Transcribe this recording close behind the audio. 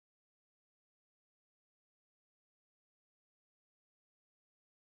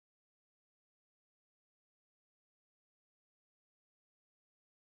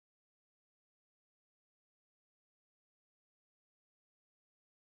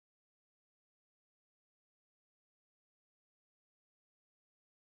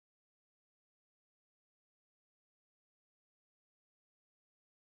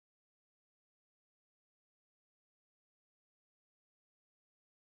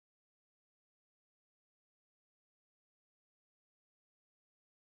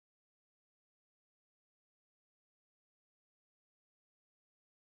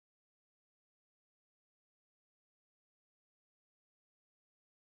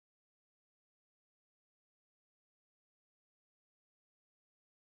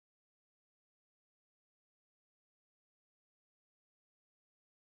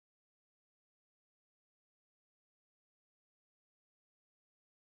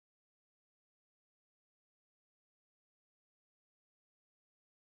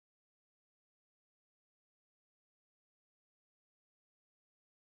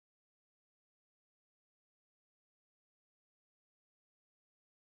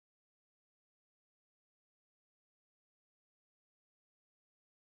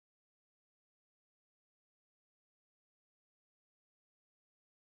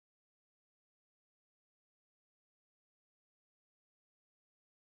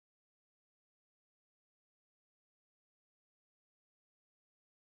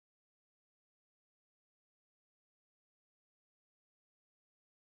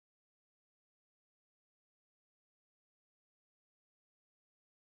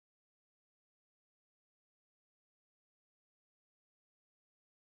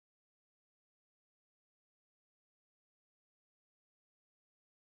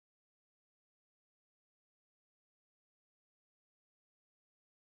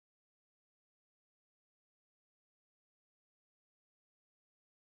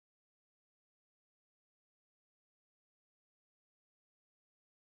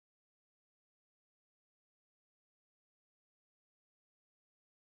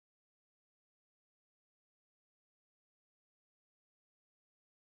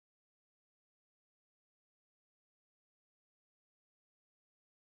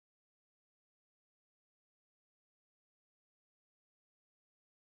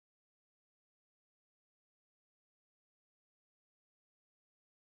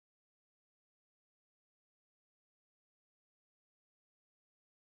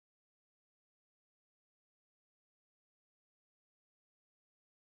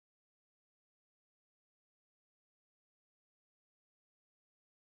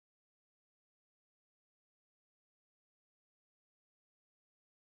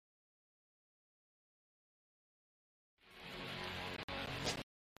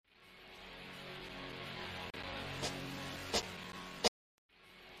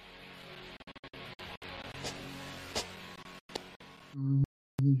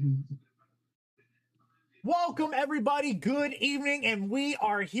Welcome, everybody. Good evening, and we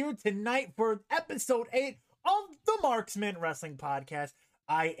are here tonight for episode 8 of the MARKSman Wrestling Podcast.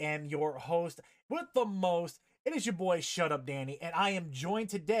 I am your host with the most. It is your boy, Shut Up Danny, and I am joined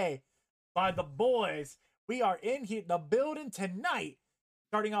today by the boys. We are in here, the building tonight.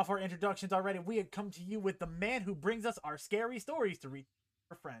 Starting off our introductions already, we have come to you with the man who brings us our scary stories to read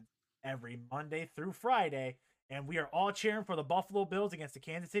for friends every Monday through Friday. And we are all cheering for the Buffalo Bills against the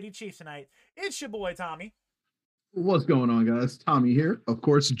Kansas City Chiefs tonight. It's your boy, Tommy. What's going on, guys? Tommy here. Of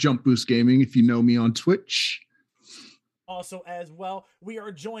course, Jump Boost Gaming, if you know me on Twitch. Also, as well, we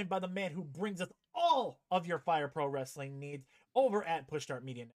are joined by the man who brings us all of your Fire Pro Wrestling needs over at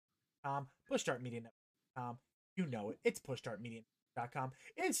PushStartMedia.com. PushStartMedia.com. You know it. It's PushStartMedia.com.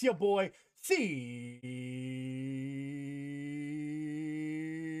 It's your boy, C.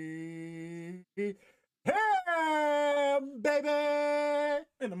 Ham, baby!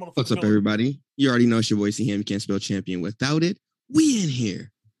 What's up, everybody? You already know it's your voice, Ham. You can't spell champion without it. We in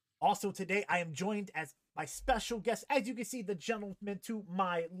here. Also today, I am joined as my special guest. As you can see, the gentleman to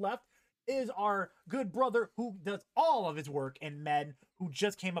my left is our good brother who does all of his work in Madden, who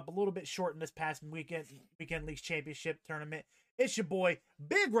just came up a little bit short in this past weekend Leagues Championship tournament. It's your boy,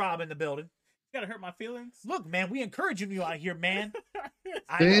 Big Rob, in the building. You gotta hurt my feelings. Look, man, we encourage you out here, man.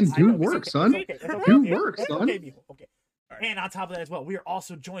 Man, do work, son. Do work, son. Okay. Right. And on top of that as well, we are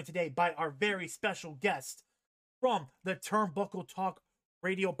also joined today by our very special guest from the Turnbuckle Talk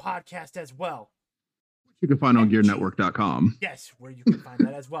radio podcast as well. You can find on GearNetwork.com. Yes, where you can find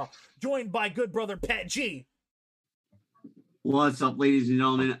that as well. Joined by good brother Pat G. What's up, ladies and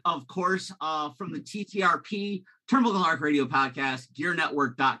gentlemen? Of course, from the TTRP Turnbuckle Talk radio podcast,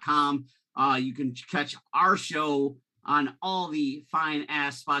 GearNetwork.com. You can catch our show on all the fine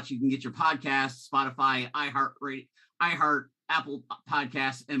ass spots you can get your podcasts: Spotify, iHeart, Apple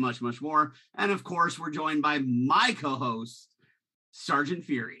Podcasts, and much, much more. And of course, we're joined by my co-host, Sergeant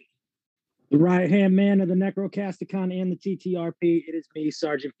Fury. The right-hand man of the Necrocasticon and the TTRP. It is me,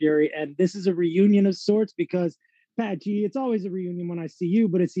 Sergeant Fury. And this is a reunion of sorts because, Pat G, it's always a reunion when I see you,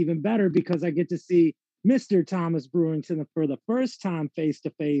 but it's even better because I get to see Mr. Thomas Brewington for the first time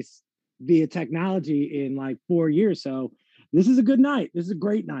face-to-face via technology in like 4 years. So this is a good night. This is a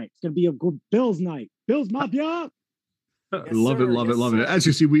great night. It's going to be a good Bills night. Bills Mafia! Yes, love it. As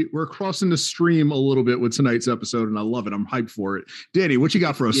you see, we're crossing the stream a little bit with tonight's episode, and I love it. I'm hyped for it. Danny, what you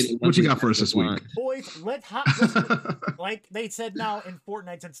got for us? What you got for us this week? Boys, like they said now in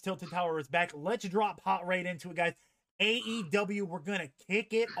Fortnite, since Tilted Tower is back, let's drop hot right into it, guys. AEW, we're going to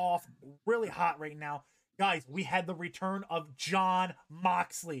kick it off really hot right now. Guys, we had the return of Jon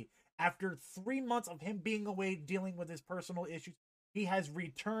Moxley. After 3 months of him being away dealing with his personal issues, he has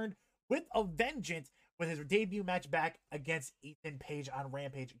returned with a vengeance with his debut match back against Ethan Page on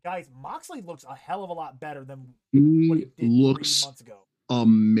Rampage. Guys, Moxley looks a hell of a lot better than what he did 3 months ago.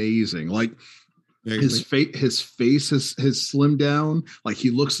 Amazing. Like his face has slimmed down. Like he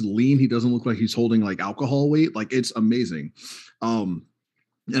looks lean. He doesn't look like he's holding like alcohol weight. Like it's amazing. And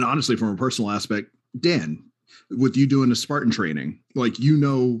honestly, from a personal aspect, Dan, with you doing the Spartan training, like you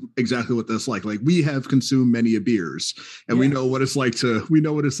know exactly what that's like. Like we have consumed many a beers, and we know what it's like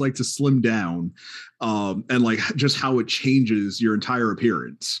to slim down, and like just how it changes your entire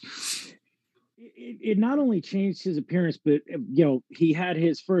appearance. It not only changed his appearance, but he had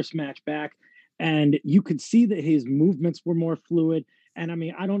his first match back, and you could see that his movements were more fluid. And I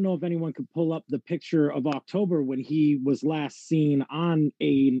mean, I don't know if anyone could pull up the picture of October when he was last seen on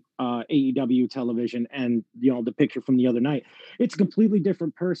AEW television and, the picture from the other night. It's a completely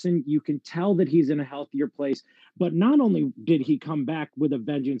different person. You can tell that he's in a healthier place. But not only did he come back with a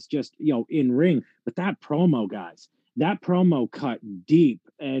vengeance just, in ring, but that promo, guys, that promo cut deep.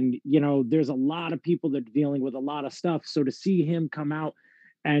 And, there's a lot of people that are dealing with a lot of stuff. So to see him come out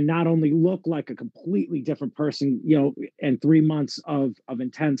and not only look like a completely different person, and 3 months of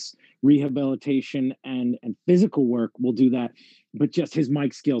intense rehabilitation and physical work will do that, but just his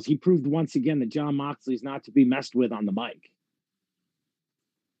mic skills. He proved once again that Jon Moxley is not to be messed with on the mic.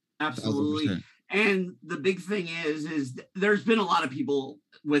 Absolutely. 100%. And the big thing is there's been a lot of people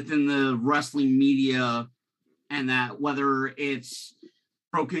within the wrestling media, and that whether it's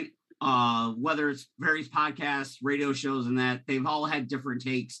whether it's various podcasts, radio shows, and that they've all had different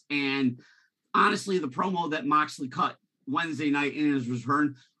takes. And honestly, the promo that Moxley cut Wednesday night in his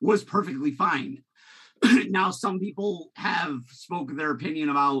return was perfectly fine. Now, some people have spoken their opinion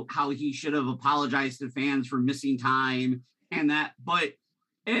about how he should have apologized to fans for missing time and that. But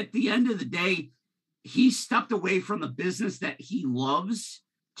at the end of the day, he stepped away from the business that he loves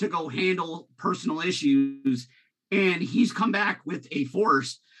to go handle personal issues. And he's come back with a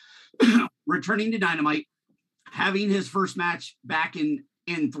force, returning to Dynamite having his first match back in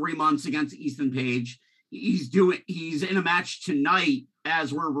 3 months against Ethan Page. He's in a match tonight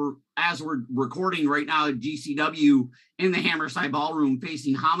as we're recording right now at GCW in the Hammerside Ballroom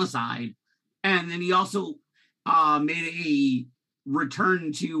facing Homicide. And then he also made a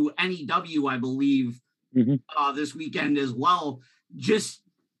return to NEW, I believe, this weekend as well, just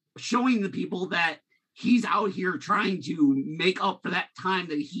showing the people that he's out here trying to make up for that time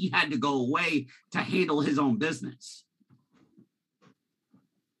that he had to go away to handle his own business.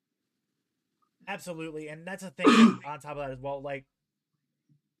 Absolutely. And that's the thing on top of that as well. Like,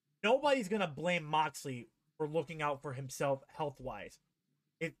 nobody's going to blame Moxley for looking out for himself health-wise.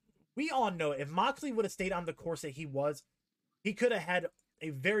 We all know if Moxley would have stayed on the course that he was, he could have had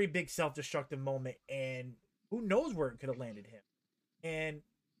a very big self-destructive moment, and who knows where it could have landed him. And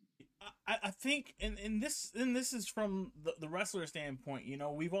I think, and this is from the wrestler standpoint. You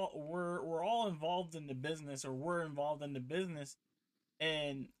know, we're all involved in the business, or we're involved in the business,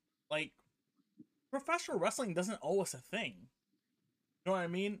 and like professional wrestling doesn't owe us a thing. You know what I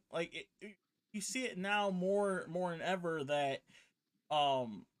mean? Like you see it now more than ever that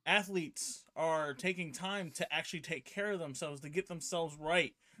athletes are taking time to actually take care of themselves, to get themselves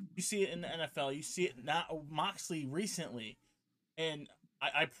right. You see it in the NFL. You see it now, Moxley recently, and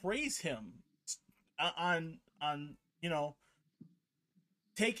I praise him on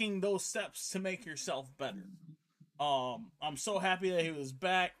taking those steps to make yourself better. I'm so happy that he was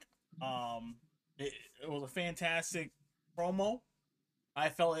back. It was a fantastic promo. I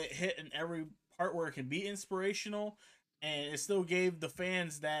felt it hit in every part where it can be inspirational, and it still gave the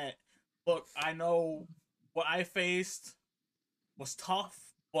fans that, look, I know what I faced was tough,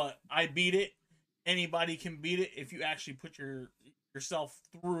 but I beat it. Anybody can beat it if you actually put yourself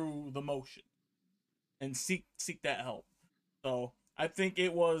through the motion and seek that help. So I think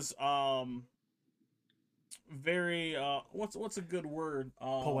it was very what's a good word?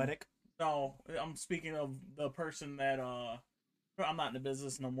 poetic. No, I'm speaking of the person that I'm not in the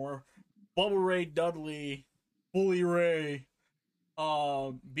business no more. Bubba Ray Dudley, Bully Ray,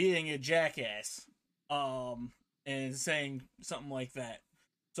 being a jackass, and saying something like that.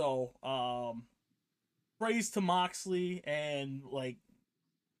 So, praise to Moxley, and like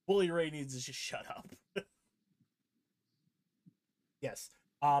Bully Ray needs to just shut up. Yes.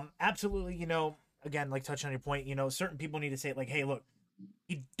 Absolutely. You know, again, like touching on your point, you know, certain people need to say like, hey, look,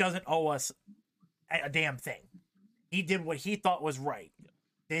 he doesn't owe us a damn thing. He did what he thought was right.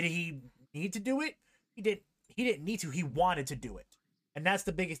 Did he need to do it? He didn't need to. He wanted to do it. And that's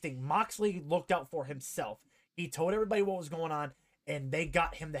the biggest thing. Moxley looked out for himself. He told everybody what was going on, and they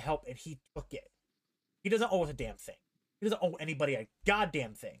got him the help, and he took it. He doesn't owe us a damn thing. He doesn't owe anybody a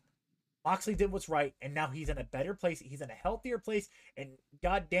goddamn thing. Moxley did what's right, and now he's in a better place. He's in a healthier place, and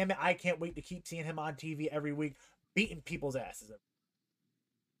god damn it, I can't wait to keep seeing him on TV every week, beating people's asses.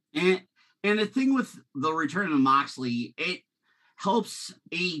 And the thing with the return of Moxley, it helps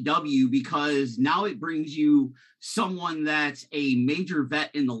AEW because now it brings you someone that's a major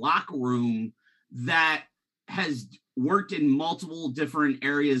vet in the locker room that has worked in multiple different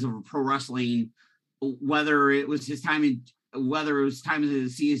areas of pro wrestling, whether it was time in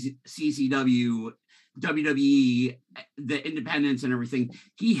the CCW, WWE, the independents and everything.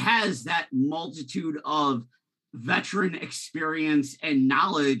 He has that multitude of veteran experience and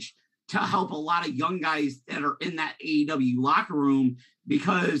knowledge to help a lot of young guys that are in that AEW locker room,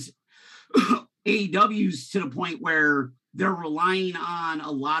 because AEW's to the point where they're relying on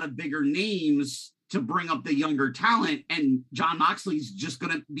a lot of bigger names to bring up the younger talent, and John Moxley's just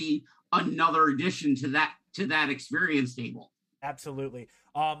going to be another addition to that experience table. Absolutely.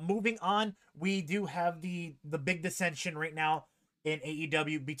 Moving on, we do have the big dissension right now in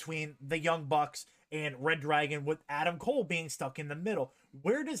AEW between the Young Bucks and Red Dragon, with Adam Cole being stuck in the middle.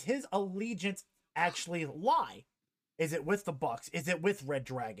 Where does his allegiance actually lie? Is it with the Bucks? Is it with Red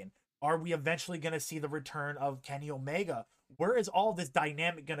Dragon? Are we eventually going to see the return of Kenny Omega? Where is all this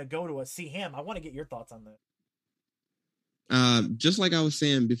dynamic going to go to us? See him. I want to get your thoughts on that. Just like I was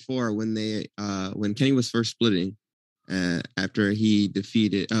saying before, when Kenny was first splitting, after he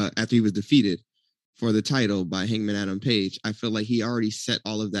was defeated for the title by Hangman Adam Page, I feel like he already set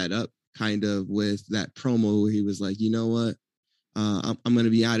all of that up, kind of with that promo where he was like, you know what, I'm going to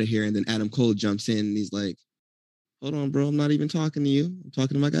be out of here. And then Adam Cole jumps in and he's like, hold on, bro, I'm not even talking to you. I'm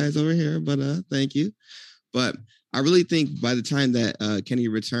talking to my guys over here, but thank you. But I really think by the time that Kenny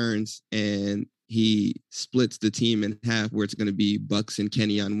returns and he splits the team in half, where it's going to be Bucks and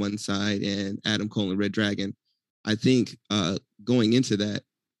Kenny on one side and Adam Cole and Red Dragon, I think going into that,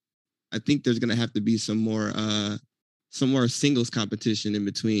 I think there's going to have to be some more some more singles competition in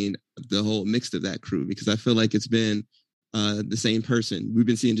between the whole mix of that crew, because I feel like it's been the same person. We've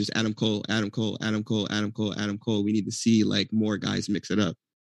been seeing just Adam Cole. We need to see like more guys mix it up.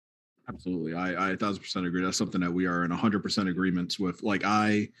 Absolutely. I 1,000% agree. That's something that we are in 100% agreement with. Like,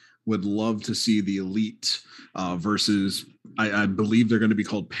 I would love to see the Elite versus, I believe they're going to be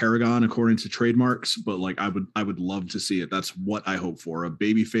called Paragon according to trademarks, but like I would love to see it. That's what I hope for. A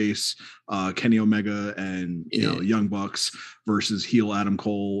babyface Kenny Omega and Young Bucks versus heel Adam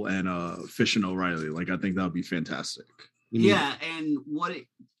Cole and Fish and O'Reilly. Like, I think that would be fantastic. Yeah, and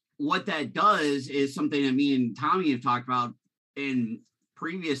what that does is something that me and Tommy have talked about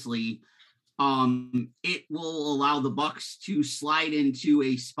previously. It will allow the Bucks to slide into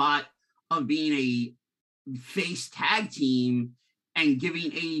a spot of being a face tag team and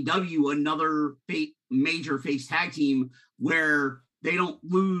giving AEW another major face tag team where they don't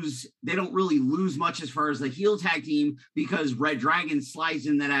really lose much as far as the heel tag team, because Red Dragon slides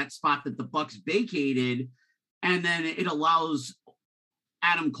into that spot that the Bucks vacated, and then it allows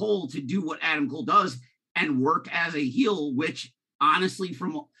Adam Cole to do what Adam Cole does and work as a heel, which honestly,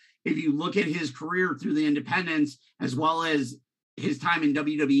 if you look at his career through the independents, as well as his time in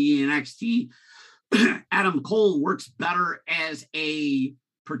WWE and NXT, Adam Cole works better as a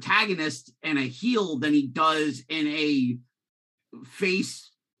protagonist and a heel than he does in a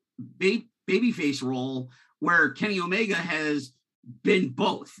babyface role, where Kenny Omega has been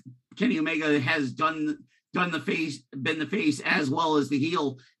both. Kenny Omega has been the face as well as the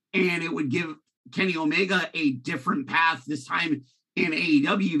heel, and it would give Kenny Omega a different path this time in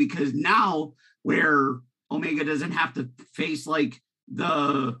AEW, because now where Omega doesn't have to face like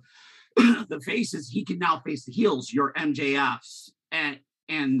the faces, he can now face the heels, your MJFs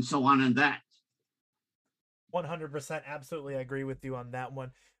and so on and that. 100%, absolutely agree with you on that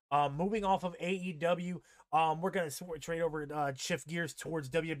one. Moving off of AEW, we're gonna switch right over, shift gears towards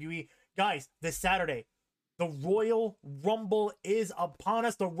WWE. Guys, this Saturday, the Royal Rumble is upon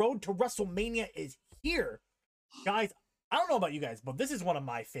us. The road to WrestleMania is here. Guys, I don't know about you guys, but this is one of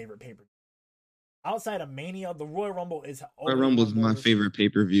my favorite pay-per-views. Outside of Mania, the Royal Rumble is... Royal Rumble is my favorite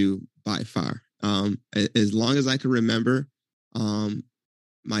pay-per-view by far. As long as I can remember,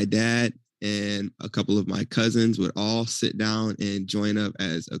 my dad and a couple of my cousins would all sit down and join up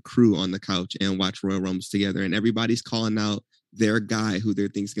as a crew on the couch and watch Royal Rumbles together. And everybody's calling out their guy who they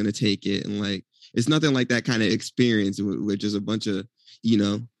think's going to take it. And like, it's nothing like that kind of experience with just a bunch of,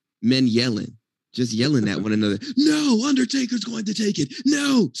 men just yelling at one another. No, Undertaker's going to take it.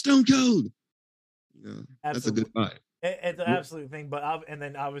 No, Stone Cold. That's a good vibe. It's an absolute thing. But and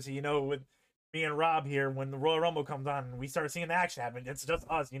then obviously, with me and Rob here, when the Royal Rumble comes on and we start seeing the action happen, it's just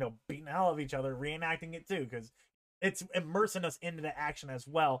us, beating the hell out of each other, reenacting it too, because it's immersing us into the action as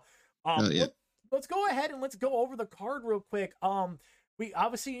well. Let's go ahead and let's go over the card real quick. We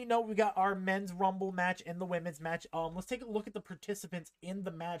obviously, we got our men's Rumble match and the women's match. Let's take a look at the participants in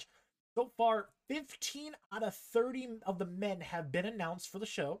the match. So far, 15 out of 30 of the men have been announced for the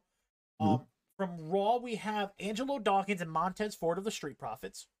show. From Raw, we have Angelo Dawkins and Montez Ford of the Street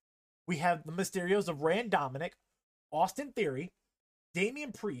Profits. We have the Mysterios of Rey and Dominic, Austin Theory,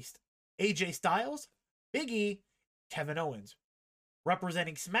 Damian Priest, AJ Styles, Big E, Kevin Owens.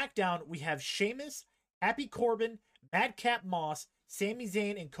 Representing SmackDown, we have Sheamus, Happy Corbin, Madcap Moss, Sami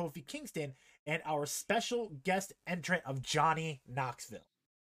Zayn, and Kofi Kingston, and our special guest entrant of Johnny Knoxville.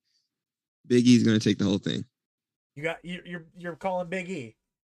 Big E's going to take the whole thing. You're calling Big E?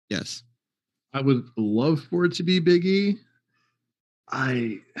 Yes. I would love for it to be Big E.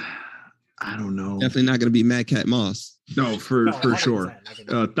 I don't know. Definitely not going to be Madcap Moss. No, for sure.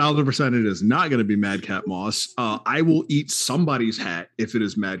 1,000% it is not going to be Madcap Moss. I will eat somebody's hat if it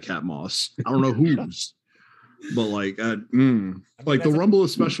is Madcap Moss. I don't know whose. But the Rumble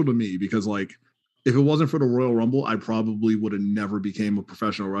is special to me because if it wasn't for the Royal Rumble, I probably would have never became a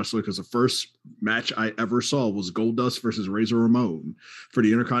professional wrestler, because the first match I ever saw was Goldust versus Razor Ramon for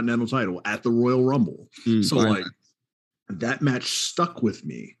the Intercontinental title at the Royal Rumble. That match stuck with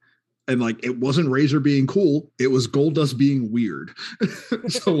me. And it wasn't Razor being cool, it was Goldust being weird.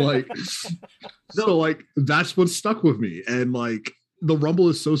 so that's what stuck with me. And the Rumble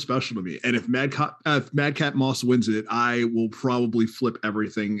is so special to me. And if Madcap Moss wins it, I will probably flip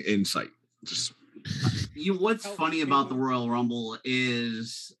everything in sight. What's funny about the Royal Rumble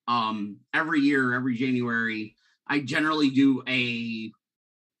is every year, every January, I generally do a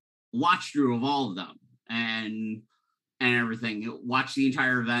watch through of all of them and everything, watch the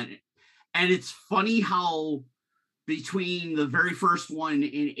entire event. And it's funny how between the very first one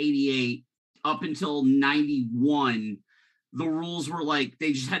in 88 up until 91, the rules were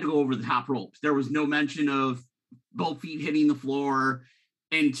they just had to go over the top ropes. There was no mention of both feet hitting the floor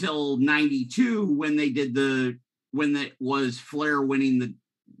until 92 when that was Flair winning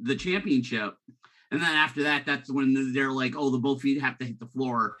the championship. And then after that, that's when they're like, oh, the both feet have to hit the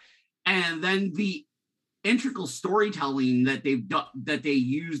floor. And then the integral storytelling that they've done, that they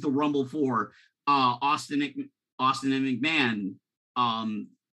use the Rumble for, Austin and McMahon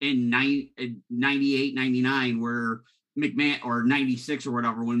in 98, 99, where McMahon, or 96 or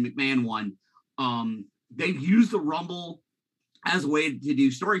whatever, when McMahon won, they've used the Rumble as a way to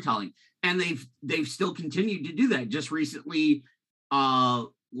do storytelling. And they've still continued to do that. Just recently,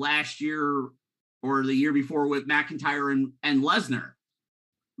 last year or the year before, with McIntyre and Lesnar,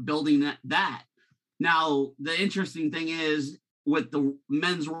 building that. Now, the interesting thing is, with the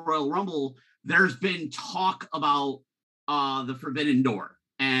men's Royal Rumble, there's been talk about the Forbidden Door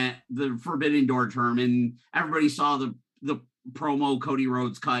and the Forbidden Door term, and everybody saw the promo Cody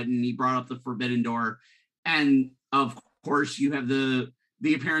Rhodes cut, and he brought up the Forbidden Door. And of course, you have the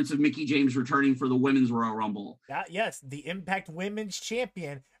appearance of Mickie James returning for the women's Royal Rumble. Yes, the Impact Women's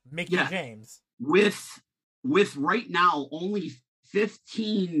Champion, Mickie James. With right now only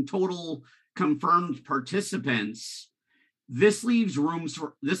 15 total confirmed participants, this leaves room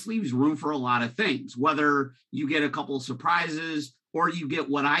for a lot of things. Whether you get a couple of surprises, or you get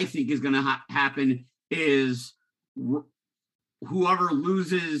what I think is going to happen is whoever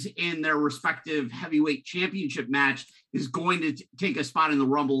loses in their respective heavyweight championship match is going to take a spot in the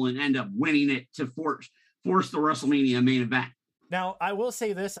Rumble and end up winning it to force the WrestleMania main event. Now, I will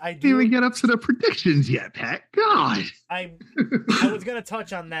say this: I didn't even get up to the predictions yet, Pat. God, I was going to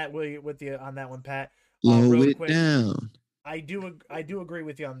touch on that with you on that one, Pat. Slow it down. I do agree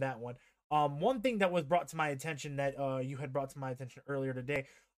with you on that one. One thing that was brought to my attention that you had brought to my attention earlier today,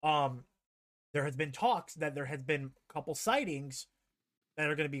 there has been talks that there has been a couple sightings that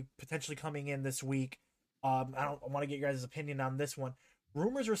are going to be potentially coming in this week. I want to get your guys' opinion on this one.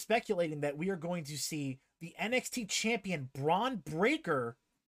 Rumors are speculating that we are going to see the NXT champion Braun Breaker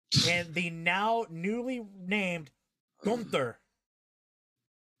and the now newly named Gunther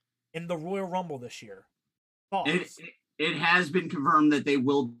in the Royal Rumble this year. It has been confirmed that they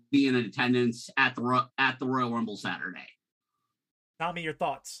will be in attendance at the Royal Rumble Saturday. Tell me your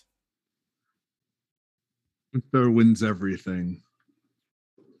thoughts. Gunther wins everything.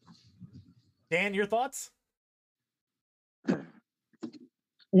 Dan, your thoughts?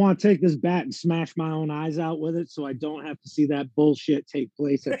 I want to take this bat and smash my own eyes out with it, so I don't have to see that bullshit take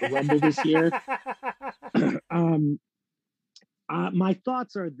place at the Rumble this year. My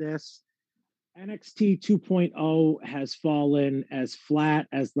thoughts are this: NXT 2.0 has fallen as flat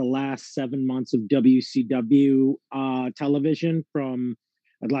as the last 7 months of WCW television, from,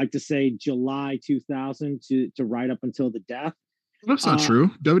 I'd like to say, July 2000 to right up until the death. That's not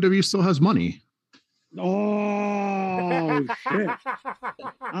true. WWE still has money. Oh shit!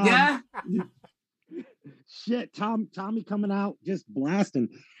 Yeah, shit. Tommy coming out just blasting,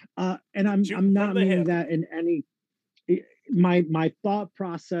 and I'm not meaning that in any. My thought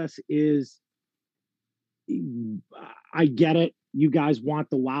process is, I get it. You guys want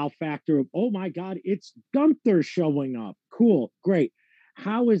the wow factor of, oh my God, it's Gunther showing up. Cool, great.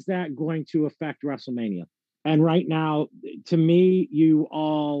 How is that going to affect WrestleMania? And right now, to me, you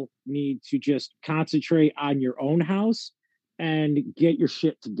all need to just concentrate on your own house and get your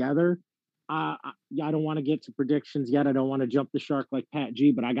shit together. I don't want to get to predictions yet. I don't want to jump the shark like Pat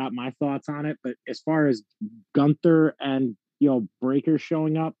G, but I got my thoughts on it. But as far as Gunther and Breaker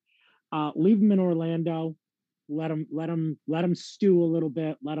showing up, leave them in Orlando. Let them stew a little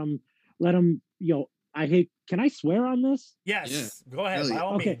bit. Let them. I hate. Can I swear on this? Yes. Yeah. Go ahead. By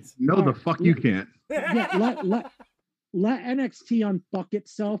all means. No, all the fuck you can't. Yeah, let NXT unfuck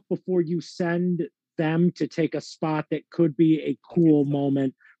itself before you send them to take a spot that could be a cool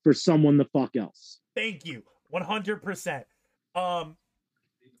moment for someone the fuck else. Thank you. 100%.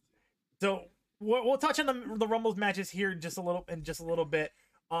 So we'll touch on the Rumbles matches here in just a little bit.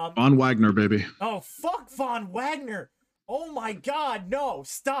 Von Wagner, baby. Oh, fuck Von Wagner. Oh my God, no!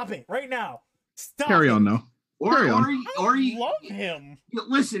 Stop it right now. Stop. Carry on, though. Or you love him.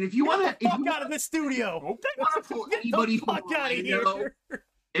 Listen, if you want to, fuck out of the studio.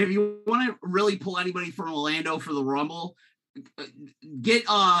 If you want to really pull anybody from Orlando for the Rumble, get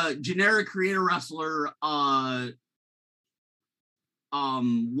generic creator wrestler.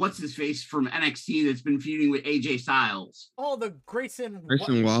 What's his face from NXT that's been feuding with AJ Styles? Oh, the Grayson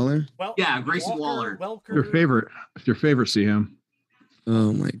Waller. Well, yeah, Grayson Waller. Your favorite, see him.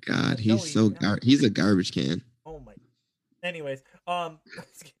 Oh my God, he's he's a garbage can. Oh my. Anyways,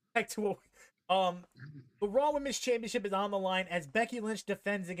 let's get back to the Raw Women's Championship is on the line as Becky Lynch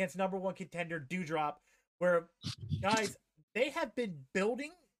defends against #1 contender Doudrop where guys, they have been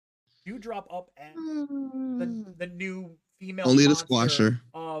building Dewdrop up as the new female Only the monster squasher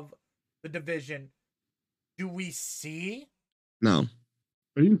of the division. Do we see? No.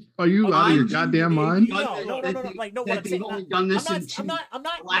 Are you out of your Mind you, goddamn they've mind? done No. that Like, no, that what I'm they've saying, only done this in I'm not, the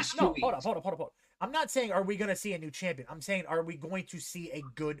last 2 no, weeks. hold up. I'm not saying, are we going to see a new champion? I'm saying, are we going to see a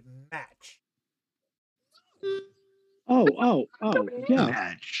good match? Yeah.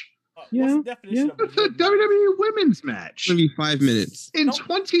 Match. What's Yeah, the definition yeah. of a It's a good match? WWE women's match It's gonna be 5 minutes. in Nope.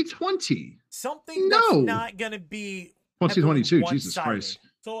 2020. Something that's No. not going to be 2022. heavily Jesus Christ.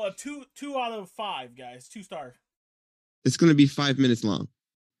 So a 2 out of 5, guys. 2-star. It's gonna be 5 minutes long.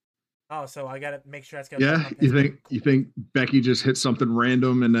 Oh, so I got to make sure that's going Yeah, you think Becky just hits something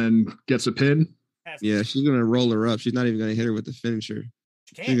random and then gets a pin? Yeah, she's gonna roll her up. She's not even gonna hit her with the finisher.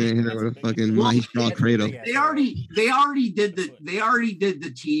 She's gonna hit her with a fucking Mahishal cradle. They already did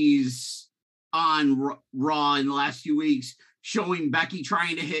the tease on Raw in the last few weeks, showing Becky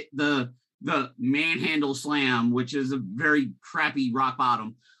trying to hit the manhandle slam, which is a very crappy rock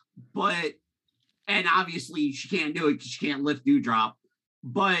bottom. And obviously she can't do it because she can't lift Dewdrop.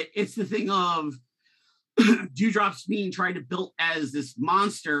 But it's the thing of Dewdrop's being tried to build as this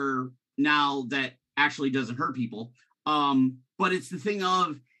monster now that actually doesn't hurt people. But it's the thing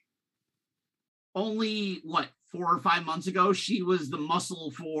of only 4 or 5 months ago, she was the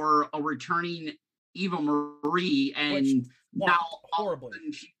muscle for a returning Eva Marie, and now horribly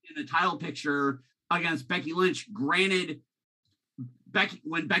she's in a title picture against Becky Lynch. Granted,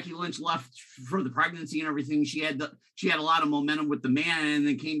 when Becky Lynch left for the pregnancy and everything, she had a lot of momentum with the man, and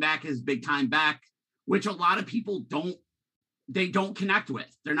then came back as big time back, which a lot of people don't connect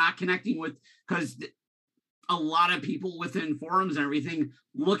with. They're not connecting with, because a lot of people within forums and everything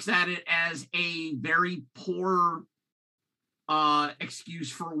looks at it as a very poor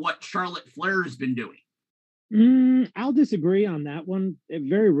excuse for what Charlotte Flair has been doing. I'll disagree on that one.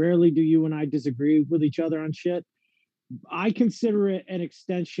 Very rarely do you and I disagree with each other on shit. I consider it an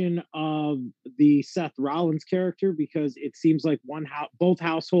extension of the Seth Rollins character, because it seems like both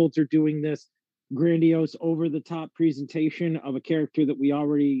households are doing this grandiose, over-the-top presentation of a character that we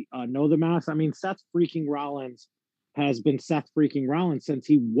already know them as. I mean, Seth freaking Rollins has been Seth freaking Rollins since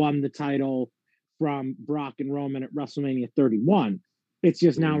he won the title from Brock and Roman at WrestleMania 31. It's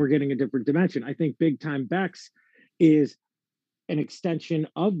just now we're getting a different dimension. I think Big Time Bex is an extension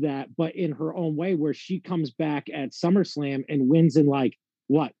of that, but in her own way, where she comes back at SummerSlam and wins in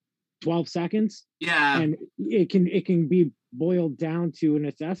 12 seconds. Yeah. And it can be boiled down to, in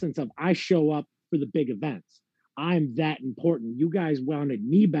its essence, of I show up for the big events. I'm that important. You guys wanted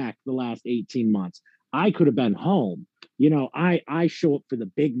me back the last 18 months. I could have been home. I show up for the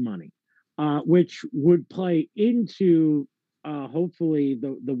big money, which would play into hopefully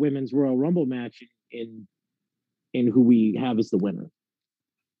the women's Royal Rumble match in who we have as the winner.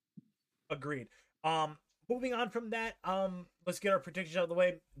 Agreed. Moving on from that, let's get our predictions out of the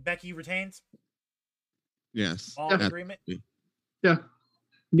way. Becky retains. Yes. All in agreement? Yeah.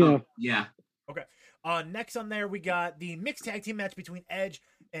 Yeah. Okay. Next on there, we got the mixed tag team match between Edge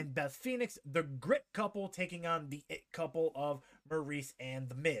and Beth Phoenix, the Grit couple taking on the It couple of Maurice and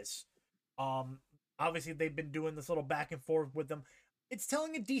The Miz. Obviously, they've been doing this little back and forth with them. It's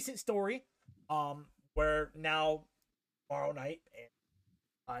telling a decent story. Where now tomorrow night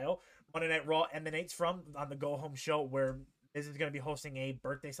and Monday Night Raw emanates from on the Go Home show, where Miz is going to be hosting a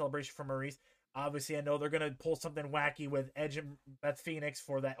birthday celebration for Maurice. Obviously, I know they're going to pull something wacky with Edge and Beth Phoenix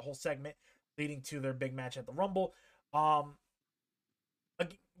for that whole segment, leading to their big match at the Rumble. Like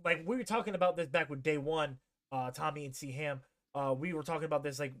we were talking about this back with Day One, Tommy and C Ham. We were talking about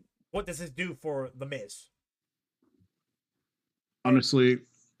this, like, what does this do for The Miz? Honestly,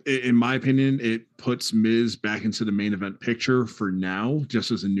 in my opinion, it puts Miz back into the main event picture for now,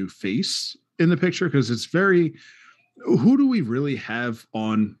 just as a new face in the picture, because it's very, who do we really have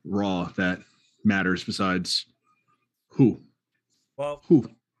on Raw that matters besides who? Well,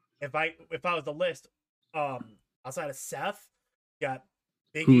 who? If I was the list, outside of Seth, got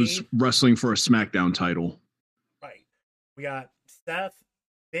Big who's E, wrestling for a SmackDown title. right? We got Seth,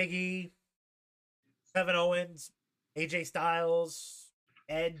 Big E, Kevin Owens, AJ Styles,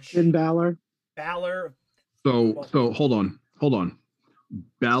 Edge, Finn Balor. So hold on.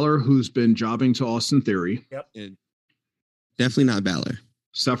 Balor, who's been jobbing to Austin Theory. Yep. Definitely not Balor.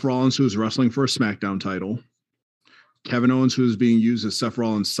 Seth Rollins, who's wrestling for a SmackDown title. Kevin Owens, who's being used as Seth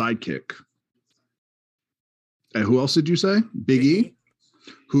Rollins' sidekick. And who else did you say? Big E,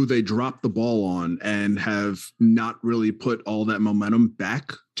 who they dropped the ball on and have not really put all that momentum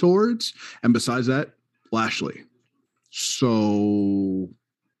back towards. And besides that, Lashley. So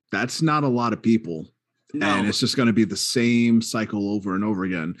that's not a lot of people. And it's just going to be the same cycle over and over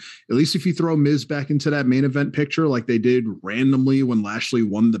again. At least if you throw Miz back into that main event picture like they did randomly when Lashley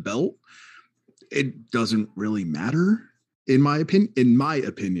won the belt, it doesn't really matter in my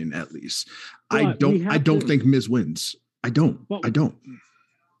opinion at least. But I don't think Miz wins. I don't.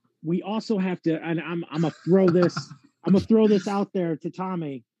 We also have to, and I'm gonna throw this out there to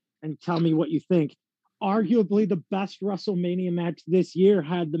Tommy and tell me what you think. Arguably the best WrestleMania match this year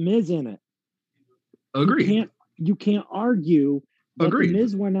had the Miz in it. Agreed. You can't argue that Agreed. the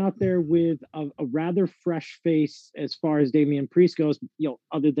Miz went out there with a rather fresh face as far as Damian Priest goes,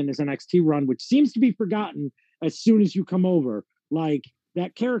 other than his NXT run, which seems to be forgotten as soon as you come over. Like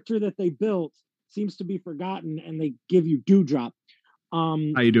that character that they built seems to be forgotten, and they give you Dewdrop. How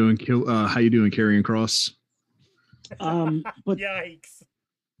you doing, Karrion Kross? But yikes.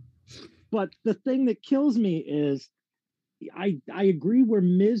 But the thing that kills me is I agree where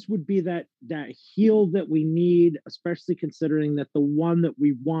Miz would be that heel that we need, especially considering that the one that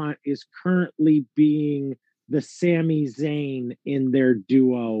we want is currently being the Sami Zayn in their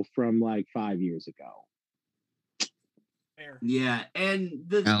duo from like 5 years ago. Fair. Yeah, and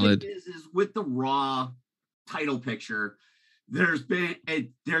the thing is with the Raw title picture, there's been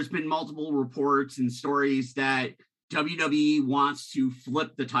multiple reports and stories that WWE wants to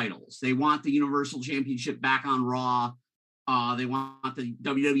flip the titles. They want the Universal Championship back on Raw. They want the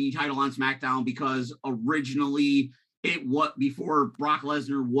WWE title on SmackDown because originally before Brock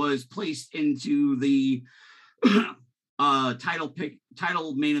Lesnar was placed into the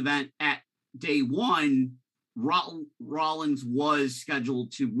title main event at day one, Rollins was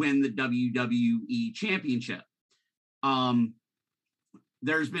scheduled to win the WWE Championship.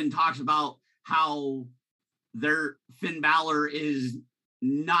 There's been talks about how Finn Balor is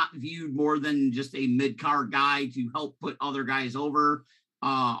not viewed more than just a mid-card guy to help put other guys over.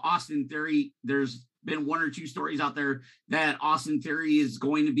 Austin Theory, there's been one or two stories out there that Austin Theory is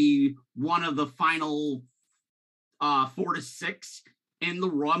going to be one of the final 4 to 6 in the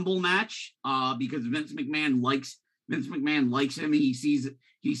Rumble match because Vince McMahon likes him. He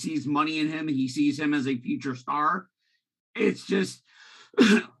sees money in him. He sees him as a future star. It's just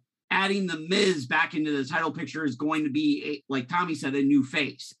adding the Miz back into the title picture is going to be, like Tommy said, a new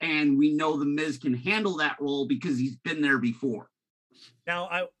face. And we know the Miz can handle that role because he's been there before.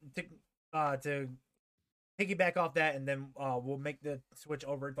 Now, to piggyback off that, and then we'll make the switch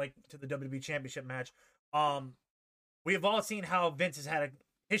over to the WWE Championship match. We have all seen how Vince has had a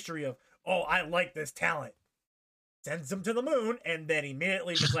history of, I like this talent. Sends him to the moon, and then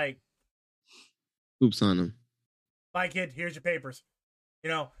immediately just like, oops on him. Bye, kid. Here's your papers.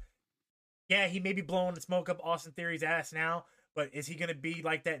 Yeah, he may be blowing the smoke up Austin Theory's ass now, but is he going to be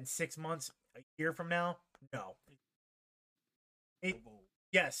like that in 6 months, a year from now? No.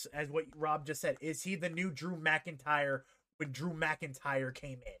 Yes, as what Rob just said, is he the new Drew McIntyre when Drew McIntyre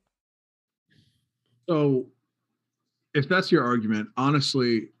came in? So, if that's your argument,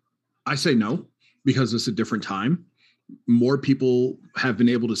 honestly, I say no, because it's a different time. More people have been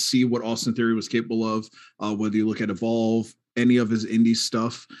able to see what Austin Theory was capable of, whether you look at Evolve, any of his indie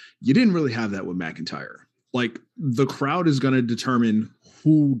stuff. You didn't really have that with McIntyre. Like, the crowd is going to determine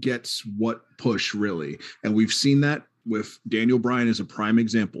who gets what push, really. And we've seen that with Daniel Bryan as a prime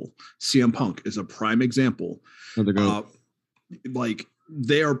example. CM Punk is a prime example. Like,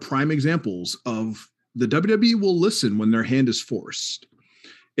 they are prime examples of the WWE will listen when their hand is forced.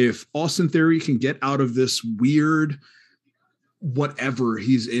 If Austin Theory can get out of this weird whatever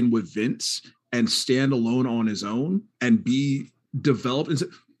he's in with Vince and stand alone on his own and be developed.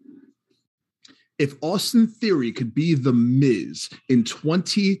 If Austin Theory could be the Miz in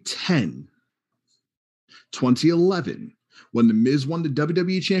 2010, 2011, when the Miz won the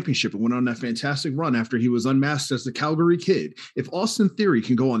WWE Championship and went on that fantastic run after he was unmasked as the Calgary Kid, if Austin Theory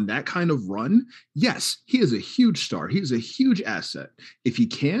can go on that kind of run, yes, he is a huge star. He is a huge asset. If he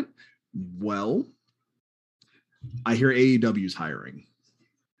can't, well, I hear AEW's hiring.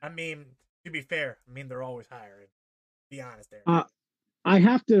 I mean, to be fair, they're always hiring. Be honest there. I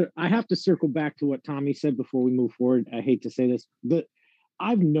have to circle back to what Tommy said before we move forward. I hate to say this, but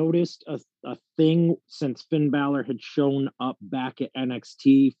I've noticed a thing since Finn Balor had shown up back at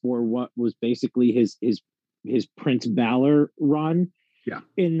NXT for what was basically his Prince Balor run. Yeah.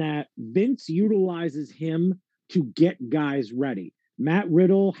 In that Vince utilizes him to get guys ready. Matt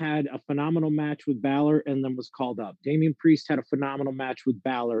Riddle had a phenomenal match with Balor and then was called up. Damian Priest had a phenomenal match with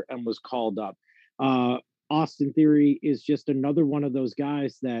Balor and was called up. Austin Theory is just another one of those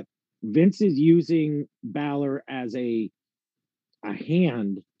guys that Vince is using Balor as a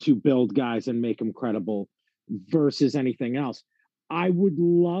hand to build guys and make them credible versus anything else. I would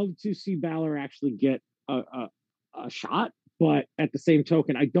love to see Balor actually get a shot. But at the same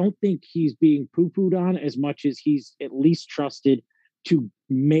token, I don't think he's being poo-pooed on as much as he's at least trusted to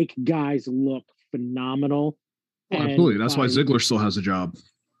make guys look phenomenal. Oh, absolutely. That's why Ziggler still has a job.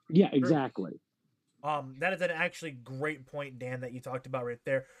 Yeah, exactly. That is an actually great point, Dan, that you talked about right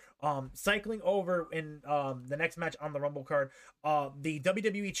there. Cycling over in the next match on the Rumble card, the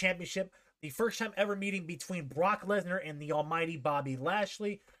WWE Championship, the first time ever meeting between Brock Lesnar and the almighty Bobby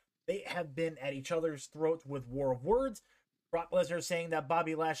Lashley. They have been at each other's throats with war of words. Brock Lesnar saying that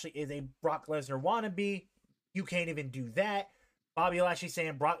Bobby Lashley is a Brock Lesnar wannabe. You can't even do that. Bobby Lashley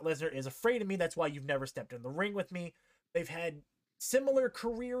saying Brock Lesnar is afraid of me. That's why you've never stepped in the ring with me. They've had similar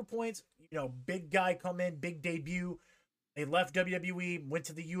career points. You know, big guy come in, big debut. They left WWE, went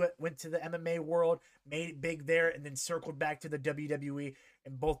to the MMA world, made it big there, and then circled back to the WWE,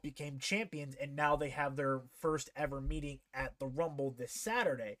 and both became champions. And now they have their first ever meeting at the Rumble this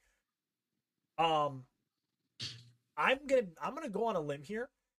Saturday. I'm gonna go on a limb here.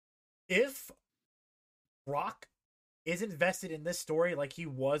 If Brock is invested in this story like he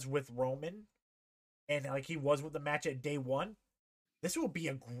was with Roman, and like he was with the match at day one, this will be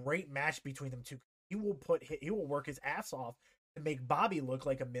a great match between them two. He will work his ass off to make Bobby look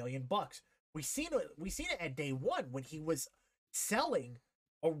like $1 million. We seen it at day one when he was selling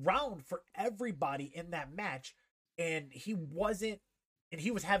around for everybody in that match, and he was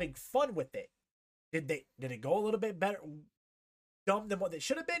having fun with it. Did it go a little bit better, dumb than what it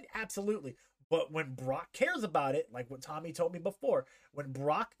should have been? Absolutely. But when Brock cares about it, like what Tommy told me before, when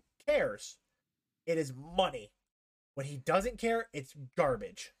Brock cares, it is money. When he doesn't care, it's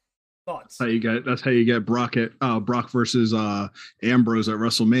garbage. Thoughts? That's how you get Brock versus Ambrose at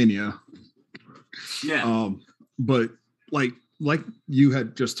WrestleMania. Yeah. But like you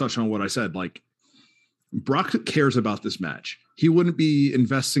had just touched on what I said, like Brock cares about this match. He wouldn't be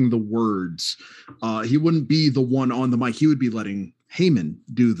investing the words. He wouldn't be the one on the mic. He would be letting Heyman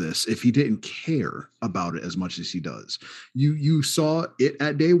do this if he didn't care about it as much as he does. You saw it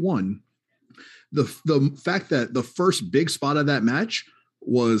at day one. The fact that the first big spot of that match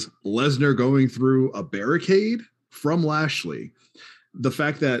was Lesnar going through a barricade from Lashley. The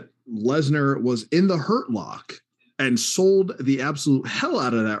fact that Lesnar was in the Hurt Lock and sold the absolute hell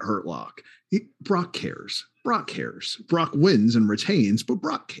out of that Hurt Lock. Brock cares. Brock cares. Brock wins and retains, but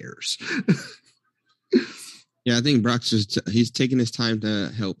Brock cares. Yeah, I think Brock's he's taking his time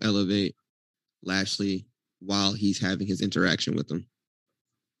to help elevate Lashley while he's having his interaction with him.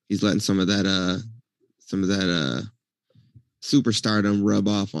 He's letting some of that superstardom rub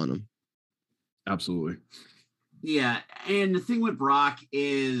off on him. Absolutely. Yeah, and the thing with Brock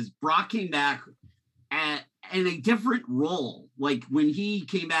is Brock came back in a different role. Like when he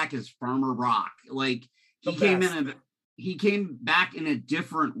came back as Farmer Brock, like he came back in a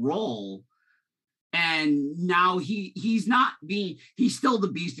different role. And now he's still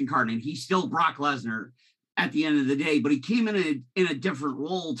the beast incarnate. He's still Brock Lesnar at the end of the day, but he came in a different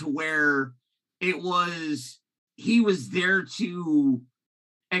role to where he was there to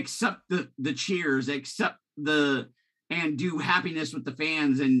accept the cheers, and do happiness with the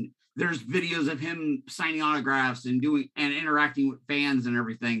fans. And there's videos of him signing autographs and interacting with fans and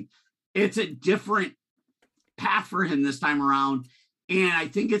everything. It's a different path for him this time around. And I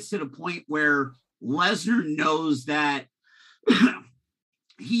think it's to the point where Lesnar knows that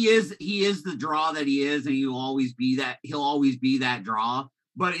he is the draw that he is, and he'll always be that draw.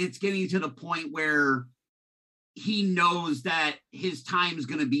 But it's getting to the point where he knows that his time is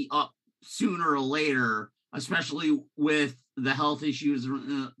going to be up sooner or later, especially with the health issues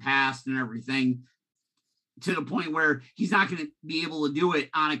in the past and everything, to the point where he's not going to be able to do it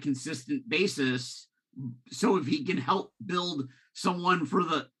on a consistent basis. So if he can help build someone for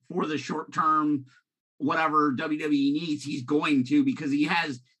the short term, whatever WWE needs, he's going to, because he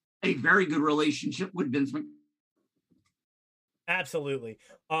has a very good relationship with Vince McMahon. Absolutely.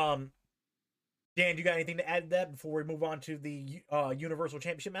 Dan, do you got anything to add to that before we move on to the Universal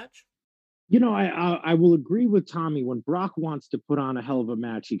Championship match? You know, I will agree with Tommy. When Brock wants to put on a hell of a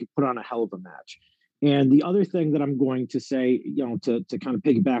match, he could put on a hell of a match. And the other thing that I'm going to say, you know, to kind of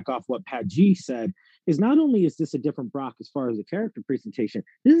piggyback off what Pat G said, is not only is this a different Brock as far as the character presentation,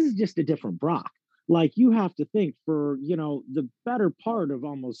 this is just a different Brock. Like, you have to think, for, you know, the better part of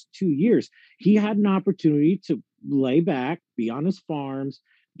almost 2 years, he had an opportunity to lay back, be on his farms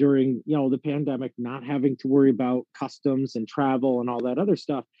during, you know, the pandemic, not having to worry about customs and travel and all that other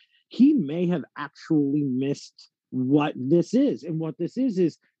stuff. He may have actually missed what this is. And what this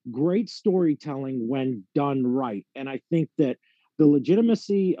is great storytelling when done right. And I think that the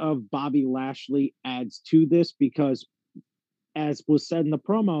legitimacy of Bobby Lashley adds to this, because, as was said in the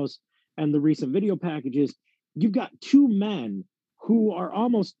promos, and the recent video packages, you've got two men who are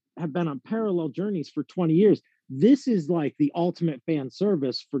almost have been on parallel journeys for 20 years. This is like the ultimate fan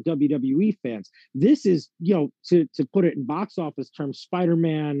service for WWE fans. This is, to put it in box office terms,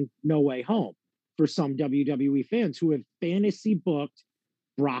 Spider-Man No Way Home for some WWE fans who have fantasy booked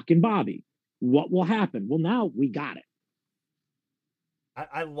Brock and Bobby. What will happen? Well, now we got it.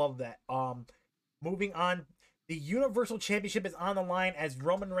 I love that. Moving on, the Universal Championship is on the line as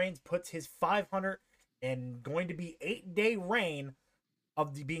Roman Reigns puts his 500 and going to be 8-day reign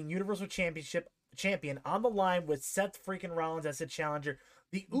of being Universal champion on the line with Seth freaking Rollins as the challenger.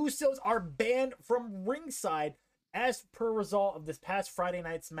 The Usos are banned from ringside as per result of this past Friday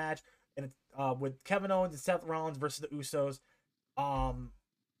night's match, and with Kevin Owens and Seth Rollins versus the Usos.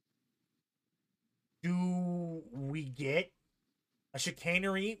 Do we get a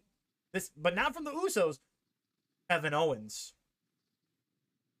chicanery? But not from the Usos. Kevin Owens.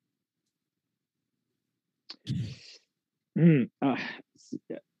 This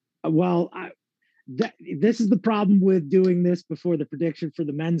is the problem with doing this before the prediction for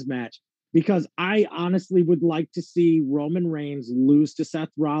the men's match, because I honestly would like to see Roman Reigns lose to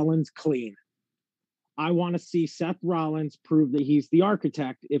Seth Rollins clean. I want to see Seth Rollins prove that he's the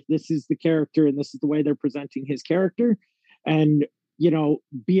architect, if this is the character and this is the way they're presenting his character, and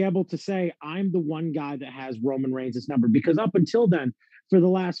be able to say, I'm the one guy that has Roman Reigns' number. Because up until then, for the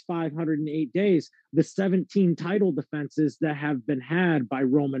last 508 days, the 17 title defenses that have been had by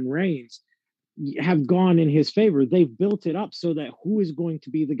Roman Reigns have gone in his favor. They've built it up so that who is going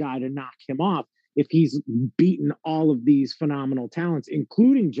to be the guy to knock him off if he's beaten all of these phenomenal talents,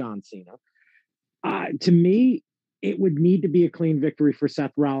 including John Cena. To me, it would need to be a clean victory for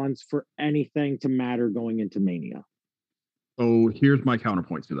Seth Rollins for anything to matter going into Mania. So here's my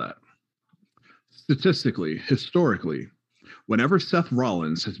counterpoint to that. Statistically, historically, whenever Seth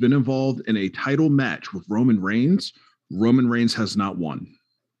Rollins has been involved in a title match with Roman Reigns has not won.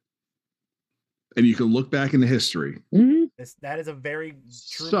 And you can look back in the history. Mm-hmm. That is a very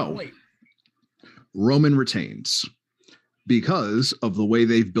true point. Roman retains because of the way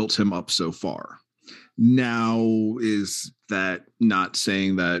they've built him up so far. Now, is that not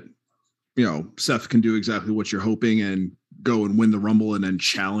saying that, Seth can do exactly what you're hoping and go and win the Rumble and then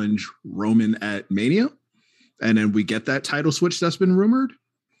challenge Roman at Mania? And then we get that title switch that's been rumored?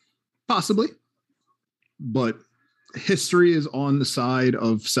 Possibly. But history is on the side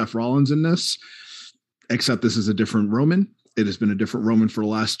of Seth Rollins in this, except this is a different Roman. It has been a different Roman for the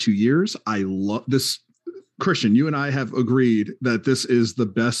last 2 years. I love this. Christian, you and I have agreed that this is the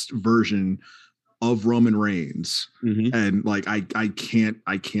best version of Roman Reigns. Mm-hmm. And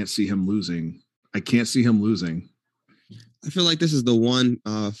I can't see him losing. I can't see him losing. I feel like this is the one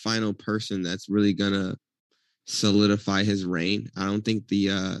final person that's really gonna solidify his reign. I don't think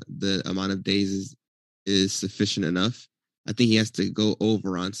the amount of days is sufficient enough. I think he has to go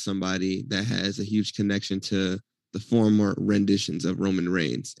over on somebody that has a huge connection to the former renditions of Roman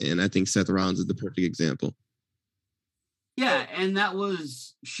Reigns, and I think Seth Rollins is the perfect example. Yeah, and that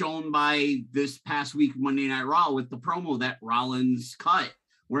was shown by this past week Monday Night Raw with the promo that Rollins cut,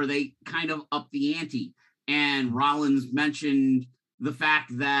 where they kind of upped the ante. And Rollins mentioned the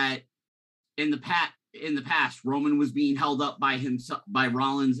fact that in the past, Roman was being held up by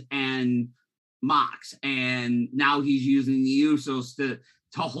Rollins and Mox, and now he's using the Usos to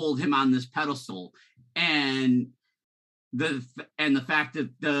hold him on this pedestal. And the fact that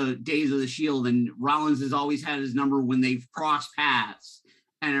the Days of the Shield and Rollins has always had his number when they've crossed paths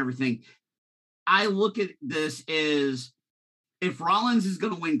and everything. I look at this as, if Rollins is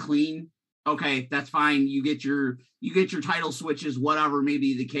going to win clean, okay, that's fine. You get your title switches, whatever may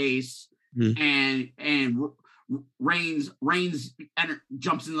be the case. Mm-hmm. And Reigns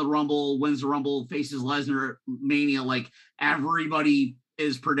jumps in the Rumble, wins the Rumble, faces Lesnar at Mania, like everybody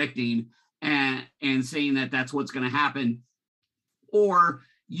is predicting and saying that that's what's going to happen. Or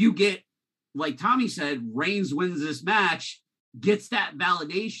you get, like Tommy said, Reigns wins this match, gets that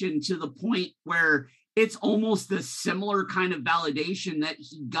validation to the point where it's almost the similar kind of validation that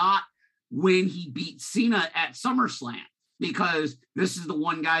he got when he beat Cena at SummerSlam, because this is the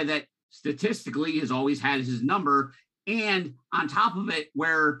one guy that statistically has always had his number. And on top of it,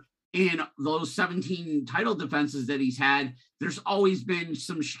 where in those 17 title defenses that he's had, there's always been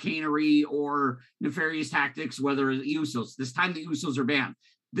some chicanery or nefarious tactics, whether the Usos. This time the Usos are banned.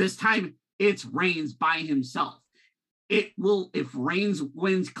 This time it's Reigns by himself. It will, if Reigns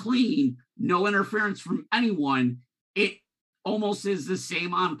wins clean, no interference from anyone, it almost is the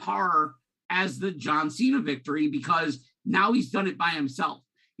same on par as the John Cena victory, because now he's done it by himself.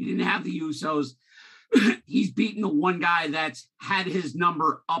 He didn't have the Usos. he's beaten the one guy that's had his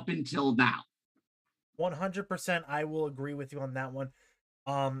number up until now. 100%. I will agree with you on that one.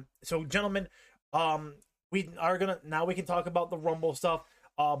 So gentlemen, we can talk about the Rumble stuff.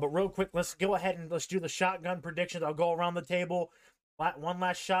 But real quick, let's go ahead and let's do the shotgun predictions. I'll go around the table, one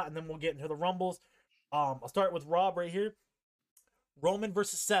last shot, and then we'll get into the Rumbles. I'll start with Rob right here. Roman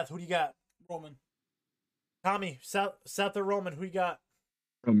versus Seth. Who do you got? Roman. Tommy, Seth or Roman? Who you got?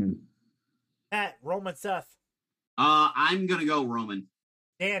 Roman. Pat, Roman, Seth. I'm gonna go Roman.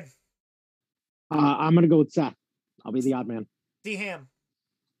 Dan. I'm gonna go with Seth. I'll be the odd man. D-Ham.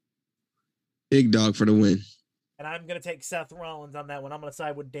 Big dog for the win. And I'm gonna take Seth Rollins on that one. I'm gonna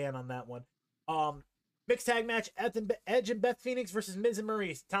side with Dan on that one. Mixed tag match: Edge and Beth Phoenix versus Miz and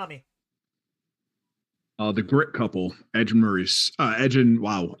Maurice. Tommy. The grit couple, Edge and Maurice. Edge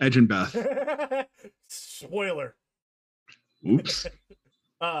and Beth. Spoiler. Oops.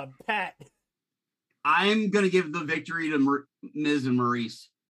 Pat. I'm gonna give the victory to Miz and Maurice.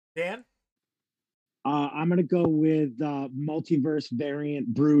 Dan. I'm gonna go with multiverse variant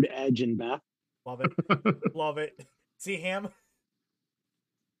Brood, Edge, and Beth. Love it. Love it. See Ham.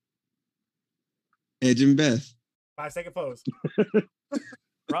 Edge and Beth. 5-second pose.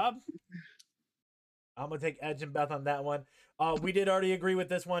 Rob. I'm gonna take Edge and Beth on that one. We did already agree with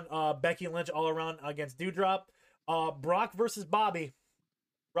this one. Becky Lynch all around against Doudrop. Brock versus Bobby.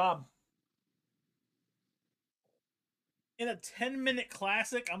 Rob. In a 10-minute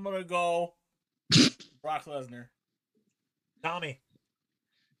classic, I'm gonna go Brock Lesnar. Tommy.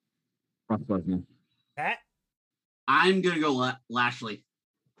 Brock Lesnar. Pat. I'm gonna go Lashley.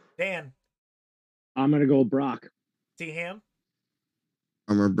 Dan. I'm gonna go Brock. See Ham.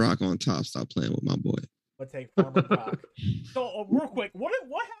 Farmer Brock on top. Stop playing with my boy. I'll take Farmer Brock. So, real quick, what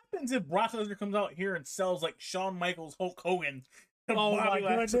happens if Brock Lesnar comes out here and sells like Shawn Michaels, Hulk Hogan? Oh my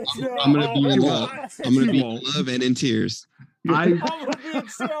goodness! I'm gonna be in love. I'm gonna be in love and in tears.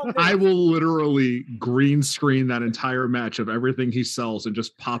 I will literally green screen that entire match of everything he sells and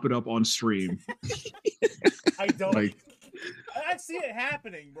just pop it up on stream. I don't. I see it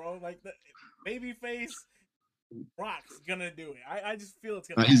happening, bro. Like the babyface Brock's gonna do it. I just feel it's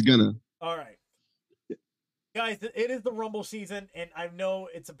gonna. He's gonna. All right, guys. It is the Rumble season, and I know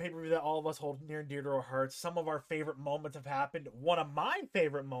it's a pay-per-view that all of us hold near and dear to our hearts. Some of our favorite moments have happened. One of my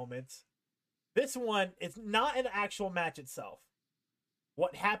favorite moments. This one is not an actual match itself.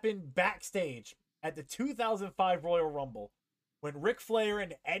 What happened backstage at the 2005 Royal Rumble when Ric Flair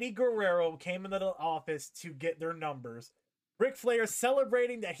and Eddie Guerrero came into the office to get their numbers. Ric Flair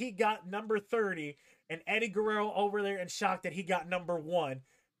celebrating that he got number 30, and Eddie Guerrero over there in shock that he got number 1.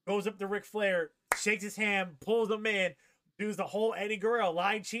 Goes up to Ric Flair, shakes his hand, pulls him in, does the whole Eddie Guerrero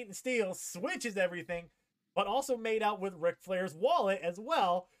lie, cheat, and steal, switches everything, but also made out with Ric Flair's wallet as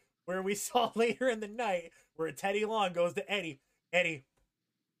well, where we saw later in the night where Teddy Long goes to Eddie,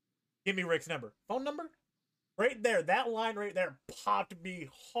 give me Rick's number. Phone number? Right there. That line right there popped me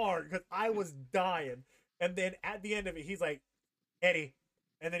hard because I was dying. And then at the end of it, he's like, Eddie.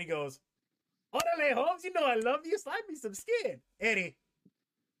 And then he goes, Orale, Holmes, you know I love you. Slide me some skin. Eddie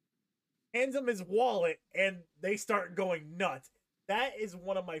hands him his wallet, and they start going nuts. That is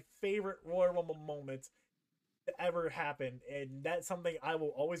one of my favorite Royal Rumble moments that ever happened. And that's something I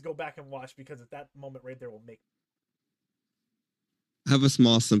will always go back and watch because that moment right there will make. I have a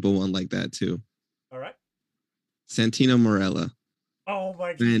small, simple one like that too. All right. Santino Marella. Oh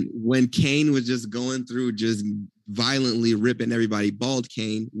my God. And when Kane was just going through, just violently ripping everybody, bald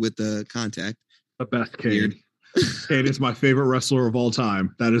Kane with the contact. The best Kane. Kane is my favorite wrestler of all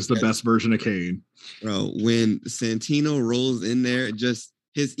time. That is the best version of Kane. Bro, when Santino rolls in there, just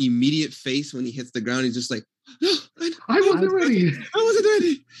his immediate face when he hits the ground, he's just like, oh, I wasn't ready. I wasn't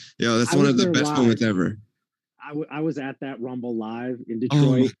ready. Yo, that's one of the best moments ever. I was at that Rumble live in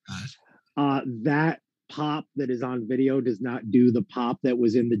Detroit. Oh my God. That pop that is on video does not do the pop that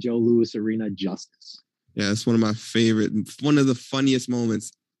was in the Joe Louis Arena justice. Yeah, it's one of my favorite, one of the funniest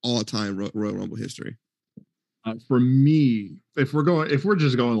moments all time Royal Rumble history. For me, if we're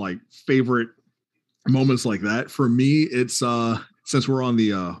just going like favorite moments like that, for me, it's since we're on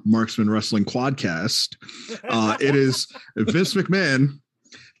the Marksman Wrestling Quadcast, it is Vince McMahon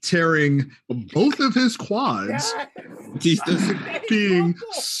tearing both of his quads, being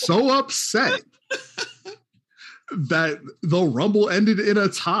so upset that the Rumble ended in a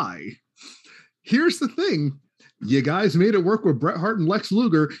tie. Here's the thing. You guys made it work with Bret Hart and Lex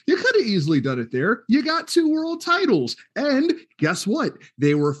Luger. You could have easily done it there. You got 2 world titles. And guess what?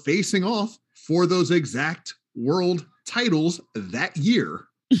 They were facing off for those exact world titles that year.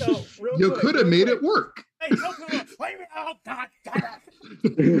 So, you could have made it work. Hey,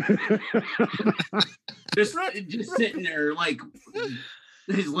 just sitting there like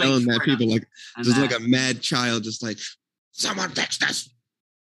his legs Yelling at people like just that. like a mad child, just like someone fix this.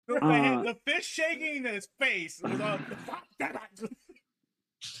 The fist shaking in his face was all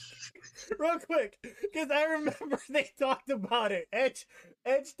real quick, because I remember they talked about it. Edge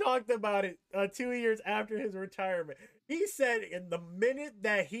talked about it 2 years after his retirement. He said in the minute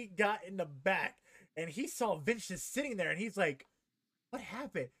that he got in the back and he saw Vince just sitting there, and he's like, "What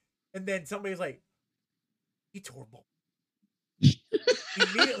happened?" And then somebody's like, "He tore both."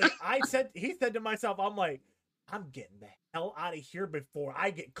 Immediately, he said to myself, "I'm like, I'm getting the hell out of here before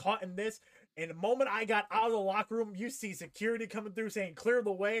I get caught in this." And the moment I got out of the locker room, you see security coming through saying, "Clear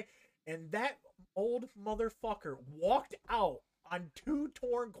the way." And that old motherfucker walked out on 2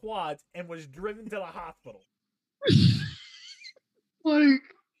 torn quads and was driven to the hospital. Like,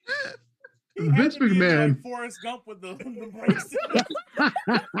 Vince McMahon. Like Forrest Gump with the braces.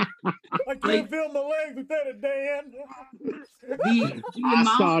 I can't feel my legs without it, Dan.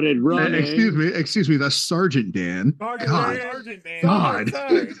 I started running. Excuse me. That's Sergeant Dan. Sergeant Dan. God.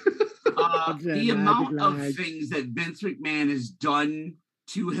 The amount of things that Vince McMahon has done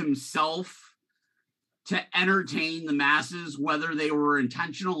to himself to entertain the masses, whether they were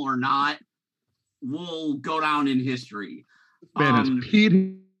intentional or not, will go down in history. Man has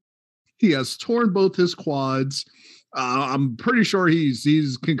peed. He has torn both his quads. I'm pretty sure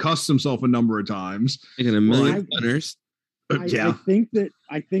he's concussed himself a number of times. Taking a million stunners. I think that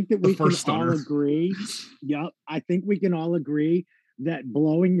we can all agree. Yep, I think we can all agree that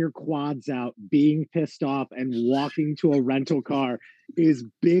blowing your quads out, being pissed off, and walking to a rental car is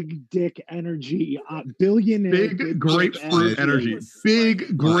big dick energy. Billionaire big grapefruit energy.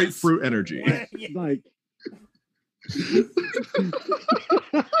 Big grapefruit energy. Like.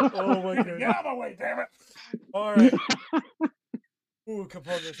 Oh my god! Get out of my way, damn it! All right. Ooh,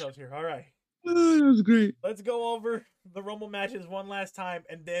 compose yourselves here. All right. Oh, that was great. Let's go over the Rumble matches one last time,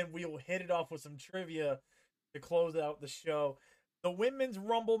 and then we will hit it off with some trivia to close out the show. The Women's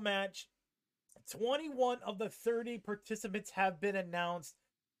Rumble match. 21 of the 30 participants have been announced.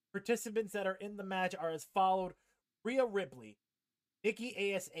 Participants that are in the match are as followed: Rhea Ripley,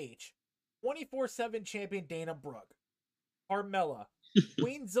 Nikki ASH, 24/7 champion Dana Brooke, Carmella,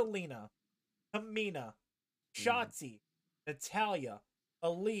 Queen Zelina, Tamina, Shotzi, Natalya,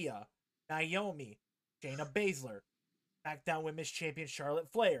 Aaliyah, Naomi, Shayna Baszler, SmackDown Women's Champion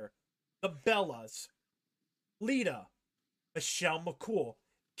Charlotte Flair, the Bellas, Lita, Michelle McCool,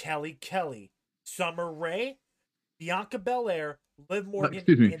 Kelly, Summer Rae, Bianca Belair, Liv Morgan.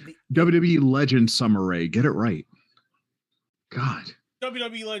 Excuse me. WWE legend Summer Rae. Get it right. God.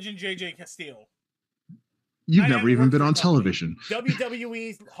 WWE legend JJ Castillo. You've never even been on television.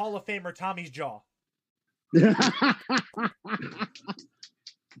 WWE's Hall of Famer Tommy's Jaw.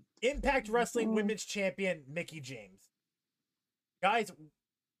 Impact Wrestling Women's Champion Mickie James. Guys,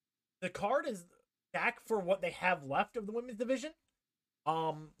 the card is back for what they have left of the women's division.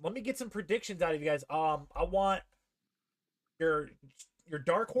 Let me get some predictions out of you guys. I want your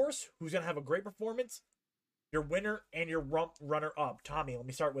dark horse, who's gonna have a great performance, your winner, and your runner up. Tommy, let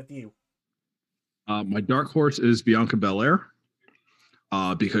me start with you. My dark horse is Bianca Belair,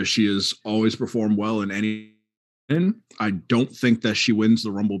 because she has always performed well in any. I don't think that she wins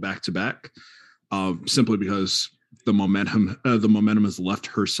the Rumble back to back, simply because the momentum has left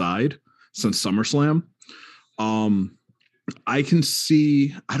her side since SummerSlam. I can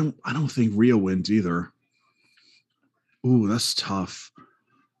see. I don't think Rhea wins either. Ooh, that's tough.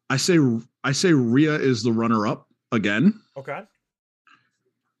 I say Rhea is the runner up again. Okay.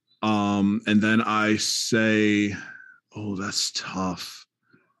 And then I say, oh, that's tough.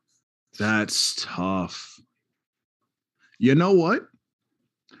 That's tough. You know what?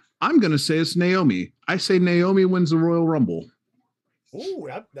 I'm going to say it's Naomi. I say Naomi wins the Royal Rumble. Ooh,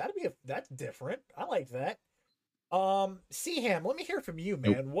 that's different. I like that. Seaham, let me hear from you,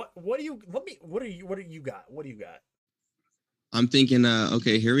 man. What do you got? What do you got? I'm thinking,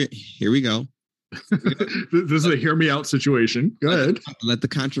 okay, here we go. This is a hear me out situation. Go ahead. Let the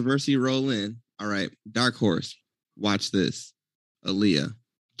controversy roll in. All right. Dark horse. Watch this. Aaliyah.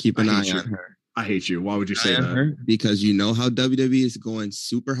 Keep an eye on her. I hate you. Why would you say that? Because you know how WWE is going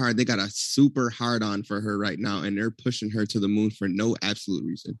super hard. They got a super hard on for her right now, and they're pushing her to the moon for no absolute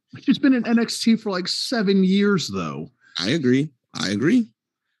reason. She's been in NXT for like 7 years, though. I agree.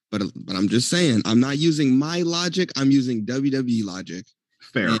 But I'm just saying, I'm not using my logic. I'm using WWE logic.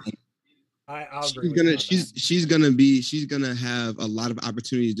 Fair. And I'll agree. She's gonna have a lot of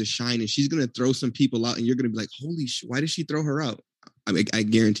opportunities to shine, and she's gonna throw some people out, and you're gonna be like, holy shit, why did she throw her out? I mean, I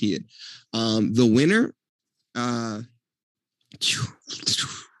guarantee it. The winner,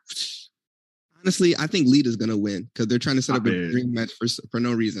 Honestly, I think Lita's gonna win because they're trying to set up a dream match for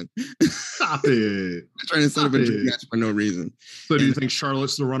no reason. Stop it! They're trying to set up a dream match for no reason. So, do you think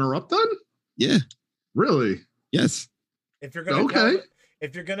Charlotte's the runner-up then? Yeah. Really? Yes. If you're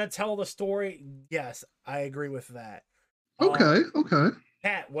gonna tell the story, yes, I agree with that. Okay.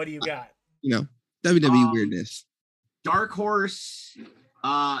 Pat, what do you got? WWE weirdness. Dark Horse,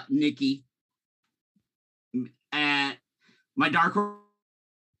 Nikki, and my Dark Horse.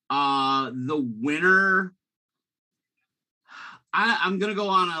 The winner. I'm gonna go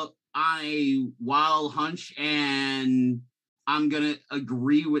on a wild hunch, and I'm gonna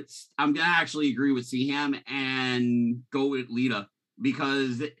actually agree with Seaham and go with Lita,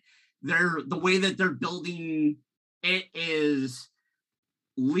 because the way that they're building it is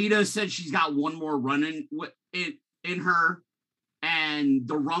Lita said she's got one more run in her, and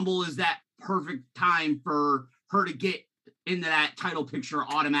the Rumble is that perfect time for her to get into that title picture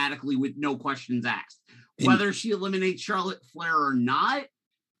automatically with no questions asked. Whether she eliminates Charlotte Flair or not,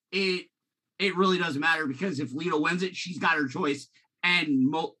 it really doesn't matter, because if Lita wins it, she's got her choice,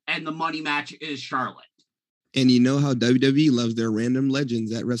 and the money match is Charlotte. And you know how WWE loves their random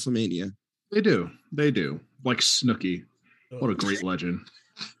legends at WrestleMania. They do. Like Snooki. What a great legend.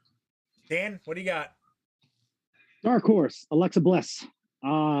 Dan, what do you got? Dark Horse, Alexa Bliss.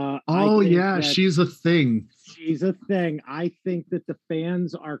 She's a thing. She's a thing. I think that the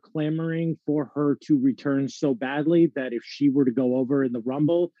fans are clamoring for her to return so badly that if she were to go over in the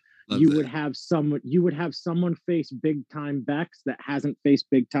Rumble, you would have someone face big time Bex that hasn't faced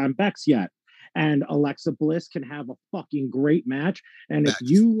big time Bex yet. And Alexa Bliss can have a fucking great match. And if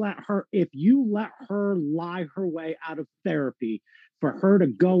you let her lie her way out of therapy, for her to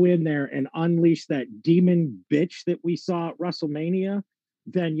go in there and unleash that demon bitch that we saw at WrestleMania,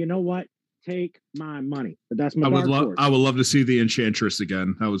 then you know what? Take my money. But that's my dark horse. I would love to see the Enchantress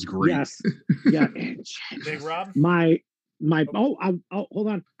again. That was great. Yes. Yeah. Big Rob? Hold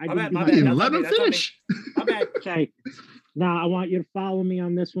on. Let him finish. My bad. Okay. Now I want you to follow me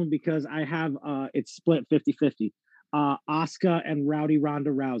on this one, because I have it's split 50-50. Asuka and Rowdy Ronda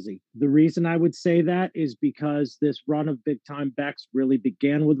Rousey. The reason I would say that is because this run of big time Bex really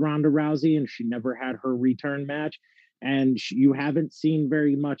began with Ronda Rousey, and she never had her return match. And you haven't seen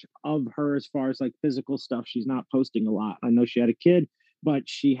very much of her as far as like physical stuff. She's not posting a lot. I know she had a kid, but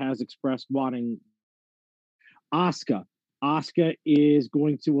she has expressed wanting Asuka. Asuka is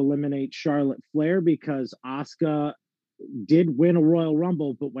going to eliminate Charlotte Flair, because Asuka did win a Royal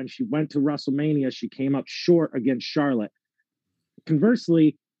Rumble, but when she went to WrestleMania, she came up short against Charlotte.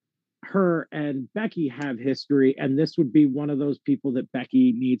 Conversely, her and Becky have history, and this would be one of those people that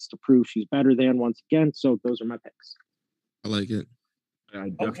Becky needs to prove she's better than once again. So those are my picks. I like it. I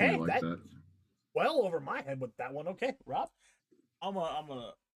definitely like that. Well over my head with that one. Okay, Rob? I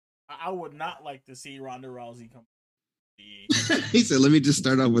would not like to see Ronda Rousey come. He said, let me just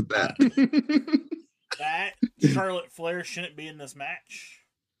start off with that. That Charlotte Flair shouldn't be in this match.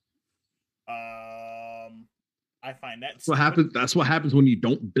 I find that that's what happens when you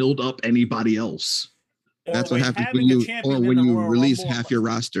don't build up anybody else. That's what happens when you release half your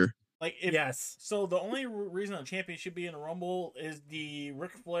roster. Yes. So the only reason a champion should be in a Rumble is the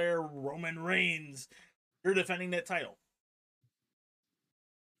Ric Flair Roman Reigns. You're defending that title.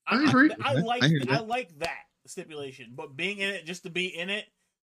 I agree. I like that stipulation, but being in it just to be in it,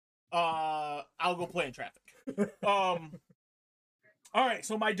 I'll go play in traffic. All right.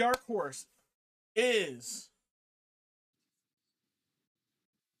 So my dark horse is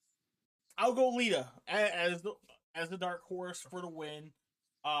I'll go Lita as the dark horse for the win.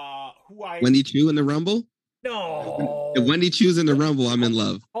 Wendy Chu in the Rumble? No. If Wendy Chu's in the Rumble, I'm in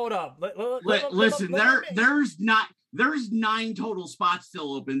love. Hold up. Listen, there's 9 total spots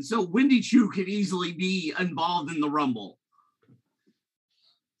still open, so Wendy Chu could easily be involved in the Rumble.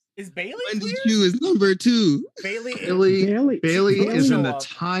 Is Bailey? Wendy Chu is number 2. Bailey is in the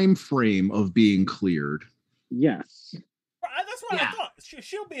time frame of being cleared. Yes. That's what I thought.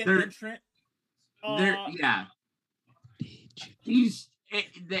 She'll be an entrant. Yeah.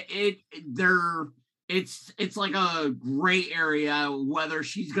 It's like a gray area whether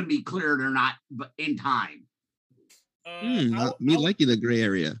she's going to be cleared or not, but in time. Me liking the gray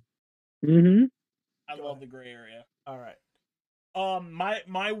area. Mm-hmm. I love the gray area. All right.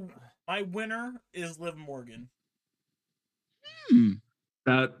 My winner is Liv Morgan.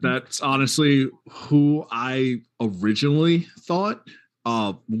 That's honestly who I originally thought.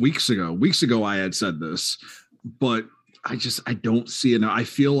 Weeks ago I had said this, but I don't see it now. I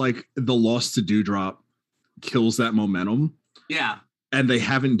feel like the loss to Doudrop kills that momentum. Yeah. And they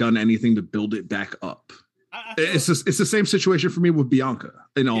haven't done anything to build it back up. it's the same situation for me with Bianca,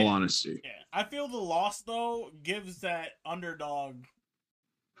 in all honesty. Yeah, I feel the loss though gives that underdog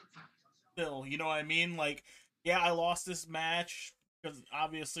feel. You know what I mean? Like, yeah, I lost this match because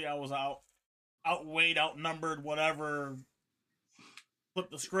obviously I was outweighed, outnumbered, whatever. Flip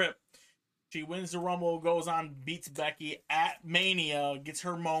the script. She wins the Rumble, goes on, beats Becky at Mania, gets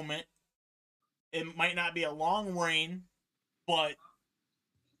her moment. It might not be a long reign, but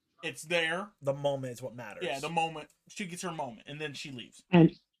it's there. The moment is what matters. Yeah, the moment. She gets her moment, and then she leaves.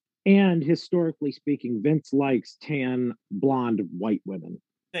 And historically speaking, Vince likes tan, blonde, white women.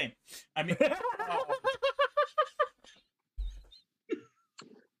 Same. I mean,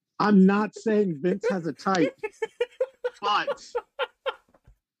 I'm not saying Vince has a type, but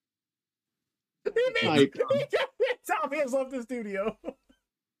like, Tommy has left the studio.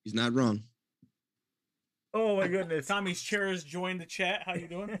 He's not wrong. Oh my goodness. Tommy's chair has joined the chat. How you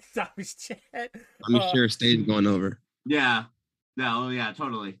doing? Tommy's chat. Tommy's chair stage going over. Yeah. No, yeah,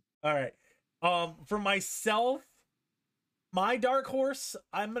 totally. All right. For myself, my dark horse,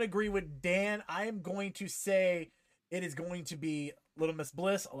 I'm going to agree with Dan. I am going to say it is going to be Little Miss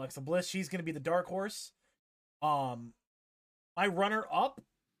Bliss, Alexa Bliss. She's going to be the dark horse. My runner up,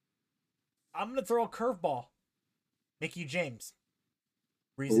 I'm going to throw a curveball. Mickie James.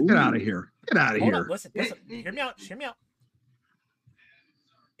 Reason. Get out of here. Get out of Hold here. on, listen. Hear me out. Hear me out.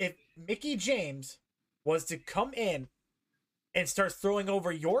 If Mickie James was to come in and start throwing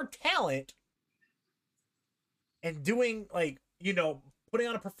over your talent and doing, like, you know, putting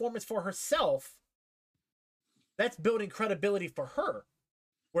on a performance for herself, that's building credibility for her.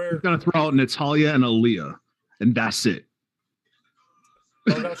 Where You're gonna throw out Natalya and Aaliyah, and that's it.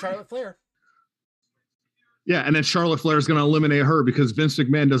 what about Charlotte Flair? Yeah, and then Charlotte Flair is gonna eliminate her because Vince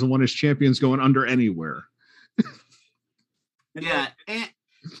McMahon doesn't want his champions going under anywhere. Yeah,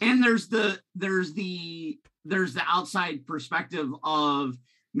 and there's the outside perspective of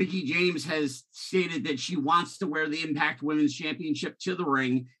Mickie James has stated that she wants to wear the Impact Women's Championship to the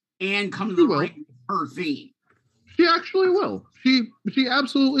ring and come to the ring with her theme. She actually will. She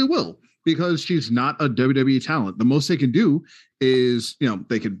absolutely will, because she's not a WWE talent. The most they can do is, you know,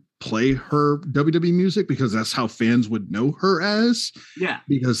 they could play her WWE music because that's how fans would know her as. Yeah.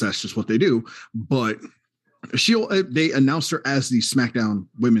 Because that's just what they do. But they announced her as the SmackDown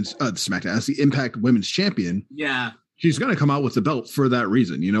Women's as the Impact Women's Champion. Yeah. She's going to come out with the belt for that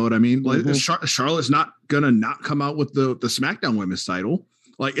reason. You know what I mean? Like Charlotte's not going to not come out with the SmackDown Women's title.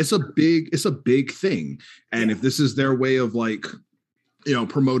 Like it's a big thing. And if this is their way of, like, you know,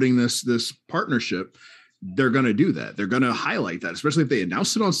 promoting this partnership, they're going to do that. They're going to highlight that, especially if they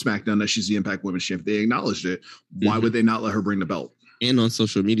announced it on SmackDown that she's the Impact Women's Champion. They acknowledged it. Why would they not let her bring the belt? And on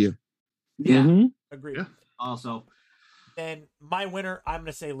social media. Yeah. Agreed. Yeah. Also. And my winner, I'm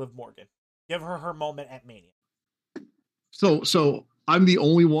going to say Liv Morgan. Give her her moment at Mania. So I'm the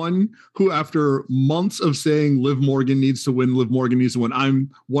only one who, after months of saying Liv Morgan needs to win,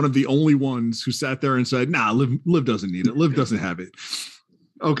 I'm one of the only ones who sat there and said, nah, Liv doesn't need it. Liv doesn't have it.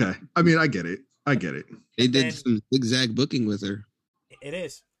 Okay. I mean, I get it. They did some zigzag booking with her. It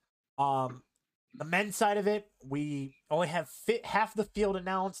is. The men's side of it, we only have half the field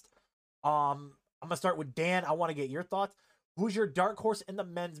announced. I'm going to start with Dan. I want to get your thoughts. Who's your dark horse in the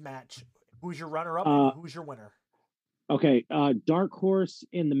men's match? Who's your runner-up and who's your winner? Okay, dark horse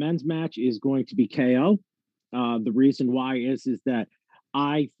in the men's match is going to be KO. The reason why is that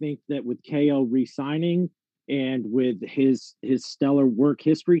I think that with KO re-signing and with his stellar work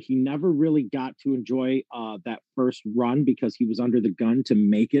history, he never really got to enjoy that first run because he was under the gun to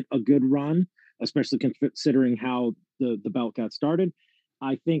make it a good run, especially considering how the belt got started.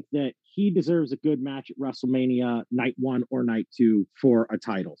 I think that he deserves a good match at WrestleMania night 1 or night 2 for a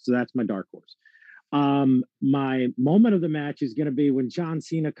title. So that's my dark horse. My moment of the match is going to be when John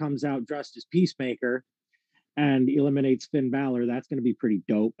Cena comes out dressed as Peacemaker and eliminates Finn Balor. That's going to be pretty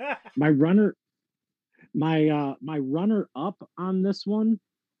dope. My runner up on this one,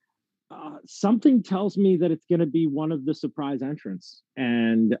 something tells me that it's going to be one of the surprise entrants,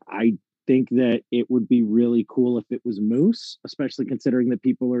 and I think that it would be really cool if it was Moose, especially considering that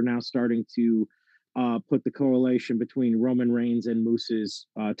people are now starting to put the correlation between Roman Reigns and Moose's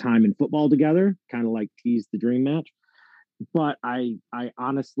time in football together, kind of like tease the dream match. But I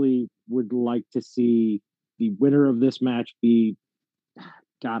honestly would like to see the winner of this match be,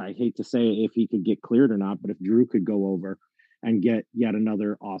 God, I hate to say it, if he could get cleared or not, but if Drew could go over and get yet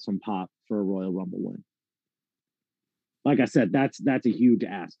another awesome pop for a Royal Rumble win. Like I said, that's a huge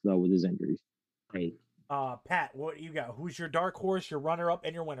ask though with his injuries. Right. Pat, what you got? Who's your dark horse, your runner-up,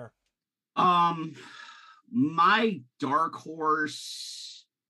 and your winner? My dark horse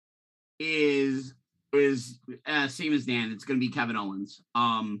is is same as Dan. It's going to be Kevin Owens.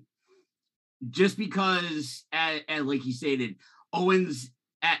 Just because, like he stated, Owens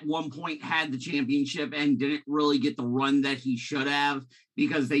at one point had the championship and didn't really get the run that he should have,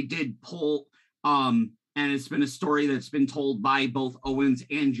 because they did pull. And it's been a story that's been told by both Owens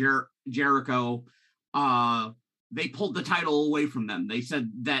and Jericho. They pulled the title away from them. They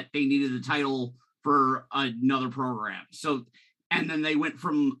said that they needed the title for another program. So, and then they went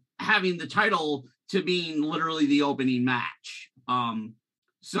from having the title to being literally the opening match.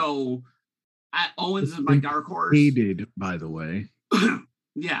 So Owens is my dark horse. Hated, by the way.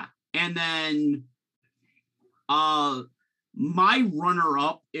 Yeah. And then my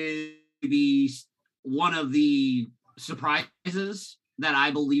runner-up is one of the surprises that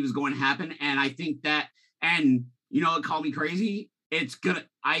I believe is going to happen. And I think that, and you know, call me crazy,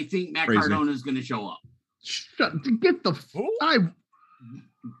 I think Matt Cardona is going to show up. Get the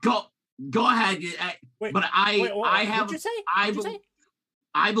Go ahead. Wait, but I have, what'd you say?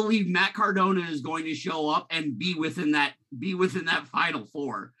 I believe Matt Cardona is going to show up and be within that Final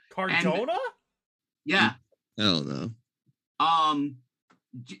Four. Cardona? Yeah. Hell no.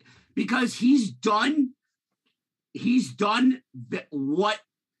 Because he's done a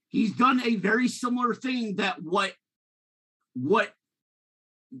very similar thing that what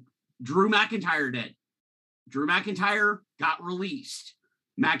Drew McIntyre did. Drew McIntyre got released.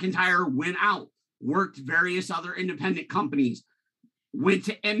 McIntyre went out, worked various other independent companies, went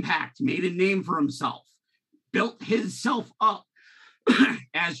to Impact, made a name for himself, built himself up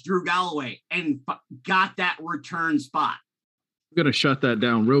as Drew Galloway, and got that return spot. I'm going to shut that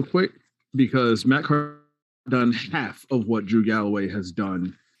down real quick, because Matt Cardona done half of what Drew Galloway has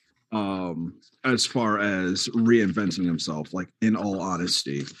done as far as reinventing himself. Like, in all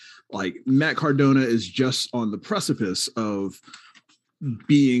honesty, like, Matt Cardona is just on the precipice of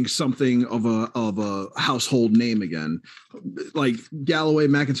being something of a household name again. Like, Galloway,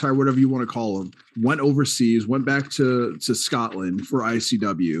 McIntyre, whatever you want to call him, went overseas, went back to Scotland for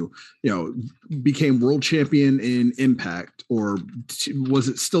ICW, became world champion in Impact, or was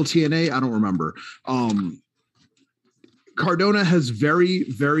it still TNA? I don't remember. Cardona has very,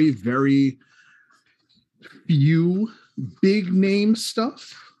 very, very few big name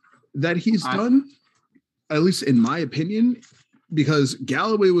stuff that he's done, at least in my opinion, because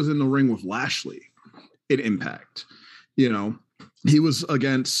Galloway was in the ring with Lashley in Impact. He was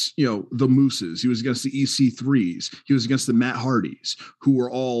against, the Mooses. He was against the EC3s. He was against the Matt Hardys, who were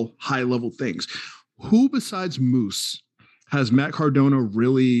all high level things. Who besides Moose has Matt Cardona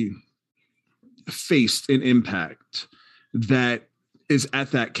really faced in Impact that is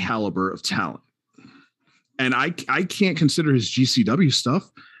at that caliber of talent? And I can't consider his GCW stuff,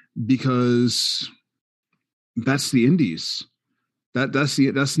 because that's the indies.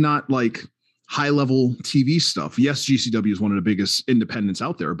 That's not like high level TV stuff. Yes, GCW is one of the biggest independents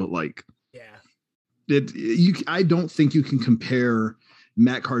out there, but like, yeah, I don't think you can compare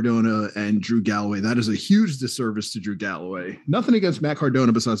Matt Cardona and Drew Galloway. That is a huge disservice to Drew Galloway. Nothing against Matt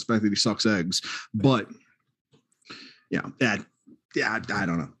Cardona besides the fact that he sucks eggs, but yeah, I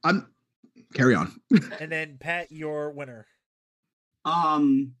don't know. Carry on. And then Pat, your winner.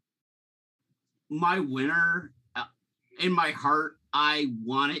 My winner, in my heart, I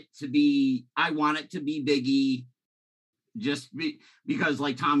want it to be Big E, because,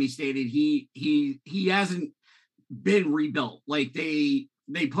 like Tommy stated, he hasn't been rebuilt. Like, they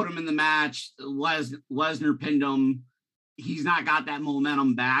put him in the match. Lesnar pinned him. He's not got that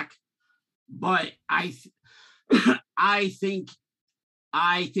momentum back. But I think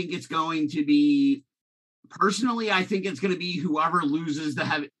it's going to be, personally, I think it's going to be whoever loses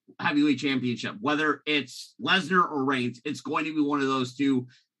the heavyweight championship, whether it's Lesnar or Reigns. It's going to be one of those two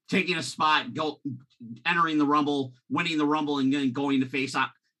taking a spot, entering the Rumble, winning the Rumble, and then going to face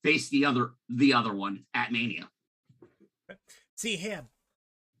the other one at Mania. See him.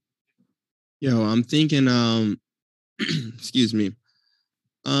 Yo, I'm thinking, excuse me.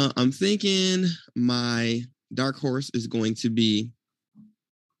 I'm thinking my dark horse is going to be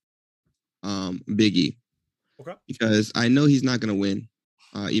Big E. Okay. Because I know he's not going to win,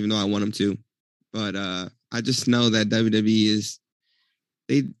 even though I want him to. But I just know that WWE is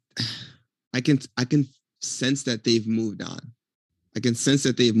I can sense that they've moved on. I can sense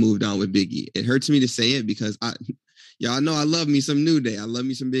that they've moved on with Big E. It hurts me to say it, because y'all know I love me some New Day. I love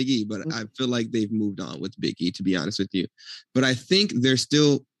me some Big E, but I feel like they've moved on with Big E, to be honest with you. But I think they're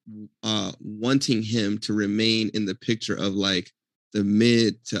still wanting him to remain in the picture of like the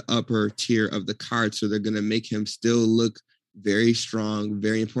mid to upper tier of the card. So they're going to make him still look very strong,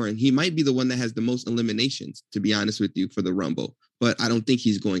 very important. He might be the one that has the most eliminations, to be honest with you, for the Rumble, but I don't think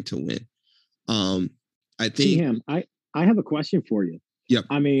he's going to win. I See think. him. I have a question for you. Yep.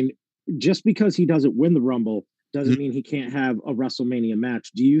 I mean, just because he doesn't win the Rumble doesn't mean he can't have a WrestleMania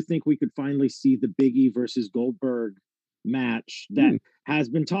match. Do you think we could finally see the Big E versus Goldberg match that has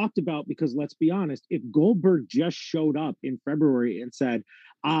been talked about? Because let's be honest, if Goldberg just showed up in February and said,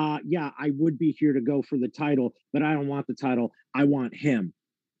 yeah, I would be here to go for the title, but I don't want the title. I want him.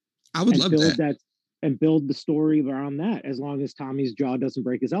 I would love that. And build the story around that, as long as Tommy's jaw doesn't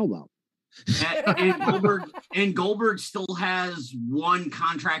break his elbow. And Goldberg still has one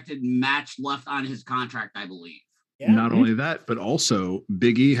contracted match left on his contract, I believe. Yeah. Not only that, but also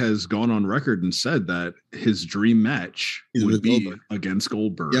Big E has gone on record and said that his dream match would be Goldberg. Against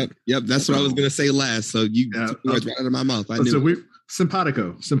Goldberg. Yep. That's what I was going to say last. So you took words right out of my mouth. I knew. So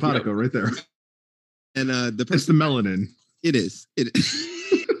simpatico right there. And it's the melanin. It is.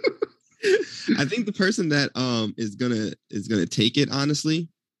 I think the person that is gonna take it, honestly,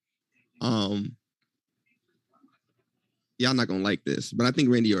 y'all not gonna like this, but I think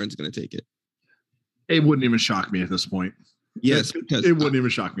Randy Orton's gonna take it. It wouldn't even shock me at this point. Yes, because it wouldn't even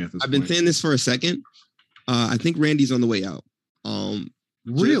shock me at this point. I've been saying this for a second. I think Randy's on the way out.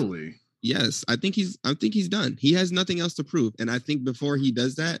 Really? Yes, I think he's done. He has nothing else to prove, and I think before he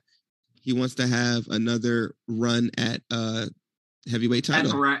does that, he wants to have another run at heavyweight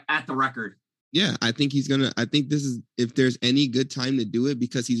title at the record. Yeah, I think this is, if there's any good time to do it,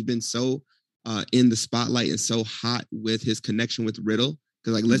 because he's been so in the spotlight and so hot with his connection with Riddle.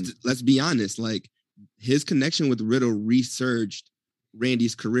 Because let's be honest, like his connection with Riddle resurged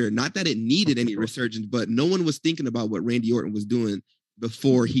Randy's career. Not that it needed any resurgence, but no one was thinking about what Randy Orton was doing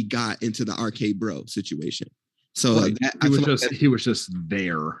before he got into the RK Bro situation. So he was just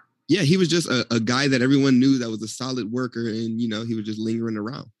there. Yeah, he was just a guy that everyone knew that was a solid worker, and he was just lingering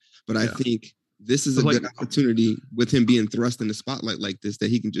around. But I think this is a good opportunity with him being thrust in the spotlight like this,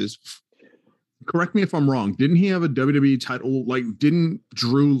 that he can just. Correct me if I'm wrong. Didn't he have a WWE title? Like, didn't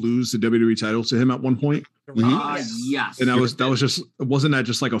Drew lose the WWE title to him at one point? Yes. And wasn't that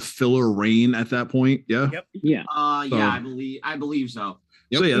just like a filler reign at that point? Yeah. Yep. Yeah. I believe so.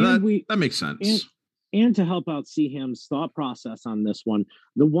 Yep. So yeah, that makes sense. And to help out CHAM's thought process on this one,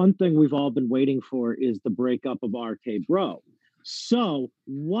 the one thing we've all been waiting for is the breakup of RK Bro. So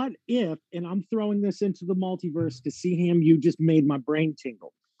what if, and I'm throwing this into the multiverse to CHAM, you just made my brain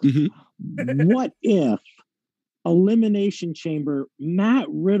tingle. What if Elimination Chamber, Matt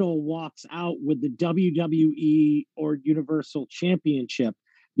Riddle walks out with the WWE or Universal Championship?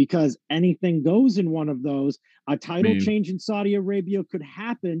 Because anything goes in one of those. A title change in Saudi Arabia could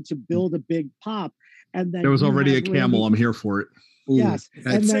happen to build a big pop. And then there was already a camel. I'm here for it. Yes.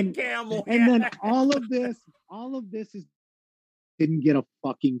 And then camel. And then all of this is didn't get a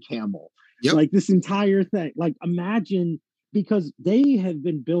fucking camel. Yep. Like this entire thing. Like imagine, because they have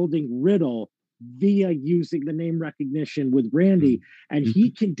been building Riddle via using the name recognition with Randy, and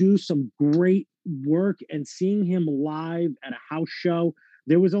he can do some great work. And seeing him live at a house show,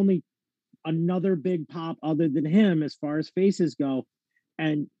 there was only another big pop other than him as far as faces go,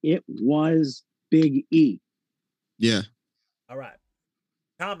 and it was Big E. Yeah. All right.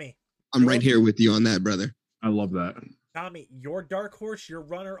 Tommy. I'm right here with you on that, brother. I love that. Tommy, your dark horse, your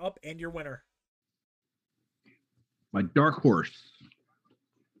runner-up, and your winner. My dark horse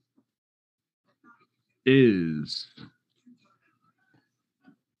is...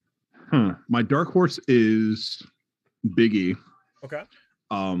 My dark horse is Big E. Okay.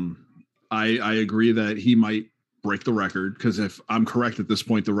 I agree that he might break the record, because if I'm correct at this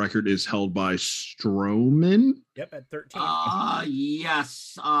point, the record is held by Strowman. Yep, at 13.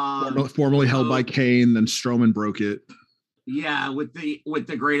 Yes. Formerly held by Kane, then Strowman broke it. Yeah, with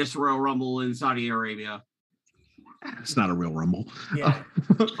the greatest Royal Rumble in Saudi Arabia. It's not a real Rumble. Yeah.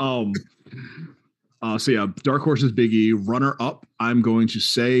 So yeah, dark horse is Big E. Runner up, I'm going to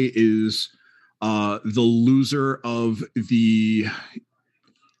say, is the loser of the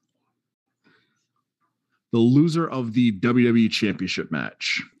WWE Championship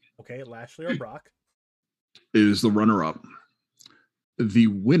match. Okay, Lashley or Brock is the runner-up. The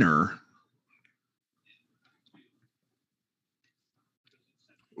winner.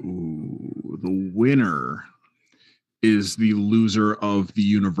 The winner is the loser of the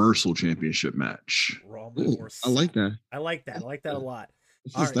Universal Championship match. Ooh, I like that. I like that a lot.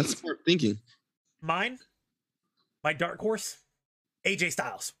 That's smart thinking. My dark horse, AJ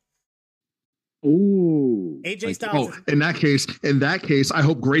Styles. Ooh. AJ Styles. Oh, in that case, I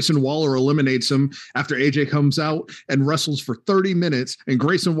hope Grayson Waller eliminates him after AJ comes out and wrestles for 30 minutes, and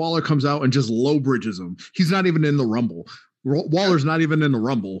Grayson Waller comes out and just low bridges him. He's not even in the Rumble. Waller's not even in the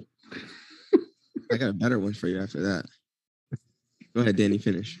Rumble. I got a better one for you after that. Go ahead, Danny,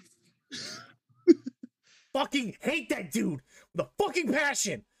 finish. fucking hate that dude with a fucking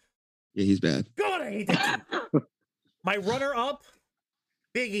passion. Yeah, he's bad. God, I hate that dude. My runner-up,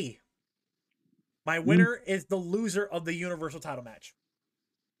 Big E. My winner is the loser of the Universal title match.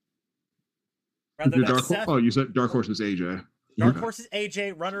 Rather than Seth. Oh, you said Dark Horse is AJ. Dark Horse is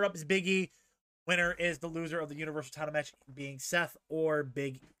AJ. Runner-up is Big E. Winner is the loser of the Universal title match, being Seth or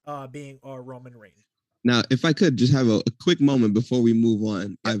Roman Reigns. Now, if I could just have a quick moment before we move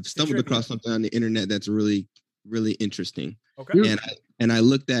on, I've stumbled across something on the internet that's really, really interesting. Okay. And I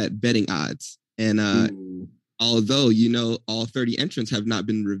looked at betting odds, and although all 30 entrants have not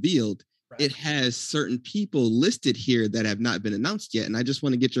been revealed, it has certain people listed here that have not been announced yet, and I just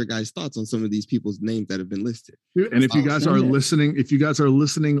want to get your guys' thoughts on some of these people's names that have been listed. And if you guys are listening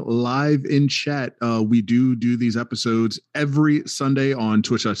live in chat, we do these episodes every Sunday on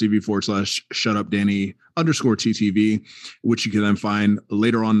twitch.tv/shutupdanny_TTV, which you can then find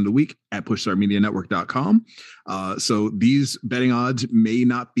later on in the week at pushstartmedianetwork.com. So these betting odds may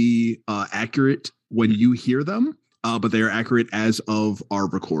not be accurate when you hear them, but they are accurate as of our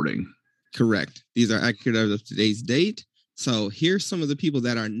recording. Correct. These are accurate as of today's date. So here's some of the people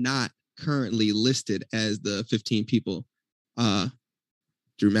that are not currently listed as the 15 people. Drew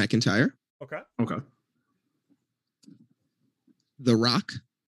McIntyre. Okay. The Rock.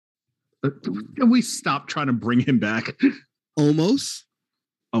 Can we stop trying to bring him back? Omos.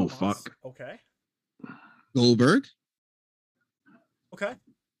 Oh, fuck. Okay. Goldberg. Okay.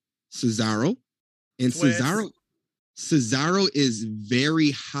 Cesaro. And Twist. Cesaro is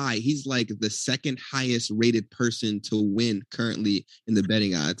very high. He's like the second highest rated person to win currently in the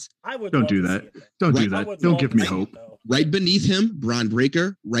betting odds. Don't do that. Don't do that. Don't give me hope. Right beneath him, Braun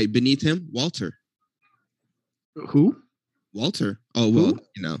Breaker. Right beneath him, Walter. Who? Walter. Oh, well,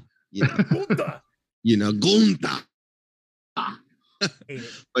 Gunther. Gunther.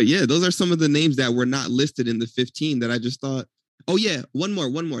 But yeah, those are some of the names that were not listed in the 15 that I just thought. Oh yeah, one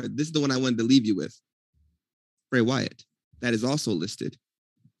more. This is the one I wanted to leave you with. Bray Wyatt. That is also listed.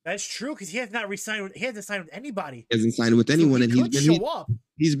 That's true, because he has not re-signed. He hasn't signed with anybody. He hasn't signed with anyone, so and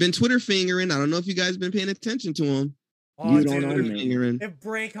he's been Twitter fingering. I don't know if you guys been paying attention to him. Oh, you don't know fingering. If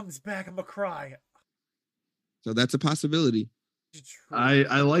Bray comes back, I'm gonna cry. So that's a possibility.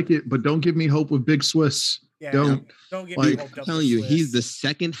 I like it, but don't give me hope with Big Swiss. Yeah, don't get me hoped up. I'm telling you, he's the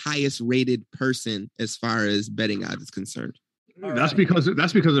second highest rated person as far as betting odds is concerned. That's because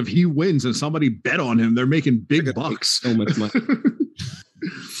if he wins and somebody bet on him, they're making big bucks. So much money.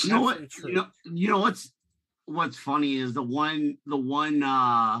 You know what's funny is the one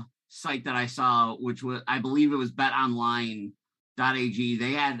site that I saw, which was, I believe it was betonline.ag.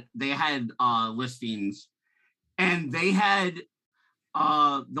 They had listings, and they had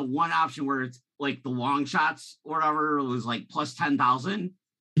the one option where it's like the long shots or whatever, it was like plus 10,000.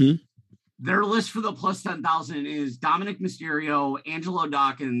 Mm-hmm. Their list for the plus 10,000 is Dominic Mysterio, Angelo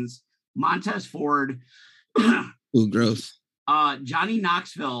Dawkins, Montez Ford, ooh, gross. Johnny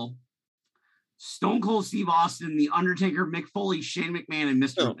Knoxville, Stone Cold Steve Austin, The Undertaker, Mick Foley, Shane McMahon, and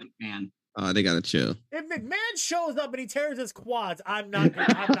Mr. McMahon. They gotta chill. If McMahon shows up and he tears his quads, I'm not gonna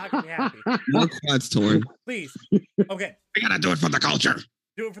be happy. No quads torn. Please. Okay. We gotta do it for the culture.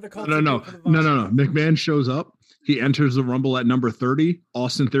 Do it for the culture. No. McMahon shows up. He enters the Rumble at number 30.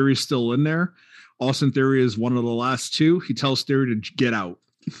 Austin Theory is still in there. Austin Theory is one of the last two. He tells Theory to get out.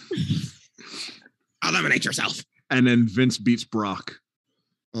 Eliminate yourself. And then Vince beats Brock.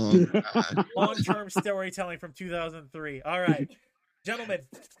 Oh, long-term storytelling from 2003. All right, gentlemen,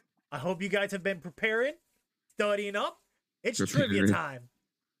 I hope you guys have been preparing, studying up. It's trivia time.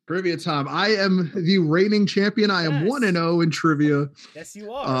 Trivia time. I am the reigning champion. I am 1-0 in trivia. Yes,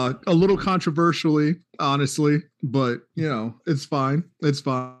 you are. A little controversially, honestly, but it's fine. It's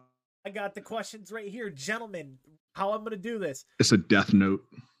fine. I got the questions right here, gentlemen. How I'm going to do this? It's a death note.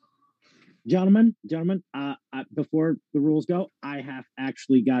 Gentlemen, before the rules go, I have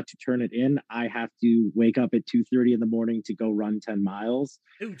actually got to turn it in. I have to wake up at 2:30 in the morning to go run 10 miles.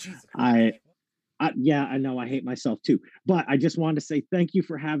 Oh, Jesus. Yeah, I know. I hate myself too. But I just wanted to say thank you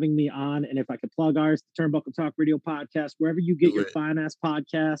for having me on. And if I could plug ours, the Turnbuckle Talk Radio Podcast, wherever you get your fine-ass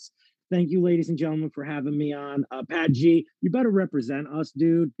podcasts. Thank you, ladies and gentlemen, for having me on. Pat G, you better represent us,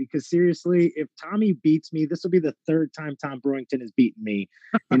 dude, because seriously, if Tommy beats me, this will be the third time Tom Brewington has beaten me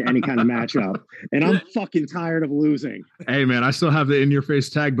in any kind of matchup. And I'm fucking tired of losing. Hey, man, I still have the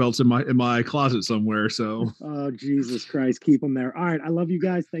in-your-face tag belts in my closet somewhere, so. Oh, Jesus Christ. Keep them there. All right. I love you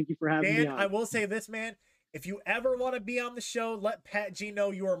guys. Thank you for having me on. I will say this, man. If you ever want to be on the show, let Pat G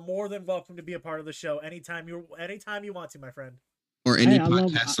know you are more than welcome to be a part of the show anytime you want to, my friend. Or any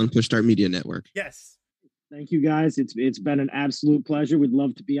podcast on Push Start Media Network. Yes. Thank you guys. It's been an absolute pleasure. We'd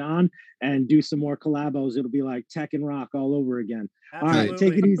love to be on and do some more collabos. It'll be like Tech and Rock all over again. Absolutely. All right,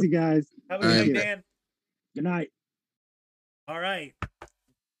 take it easy, guys. Have a good night, Dan. Good night. All right.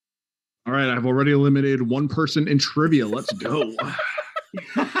 All right, I've already eliminated one person in trivia. Let's go.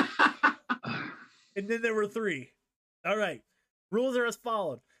 And then there were 3. All right. Rules are as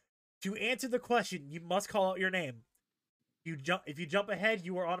followed. To answer the question, you must call out your name. If you jump ahead,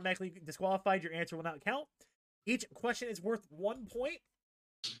 you are automatically disqualified. Your answer will not count. Each question is worth 1 point.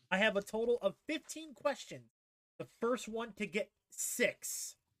 I have a total of 15 questions. The first one to get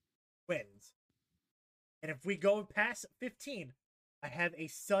 6 wins. And if we go past 15, I have a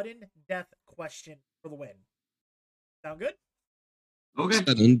sudden death question for the win. Sound good? Okay.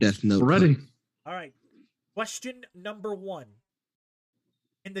 Sudden death note. Ready. All right. Question number 1.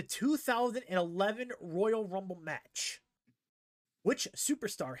 In the 2011 Royal Rumble match, which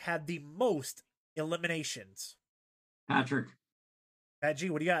superstar had the most eliminations? Patrick. Pat G,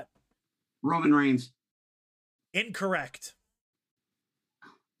 what do you got? Roman Reigns. Incorrect.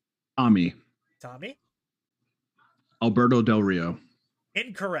 Tommy. Tommy? Alberto Del Rio.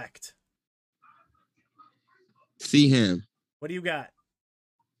 Incorrect. See him. What do you got?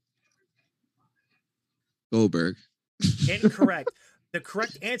 Goldberg. Incorrect. The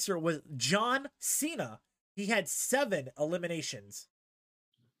correct answer was John Cena. He had 7 eliminations.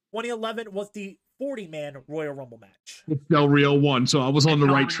 2011 was the 40-man Royal Rumble match. Del Rio won, so I was on the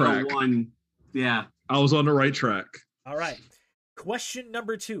right track. Won. Yeah. I was on the right track. All right. Question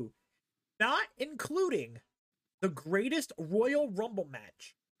number 2. Not including the greatest Royal Rumble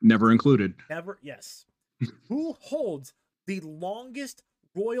match. Never included. Never, yes. Who holds the longest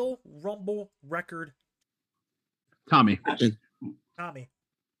Royal Rumble record? Tommy. Tommy.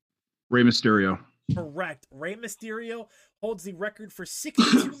 Rey Mysterio. Correct. Rey Mysterio holds the record for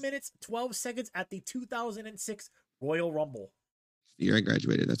 62 minutes, 12 seconds at the 2006 Royal Rumble. The year I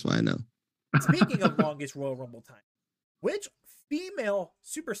graduated, that's why I know. Speaking of longest Royal Rumble time, which female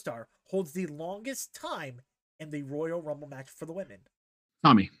superstar holds the longest time in the Royal Rumble match for the women?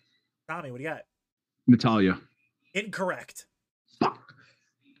 Tommy. Tommy, what do you got? Natalia. Incorrect. Fuck.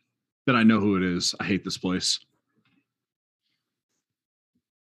 Then I know who it is. I hate this place.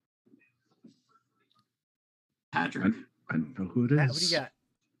 Patrick. I know who it is. Matt, what do you got?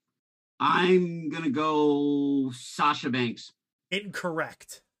 I'm going to go Sasha Banks.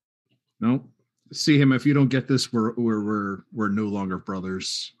 Incorrect. No. See him. If you don't get this, we're no longer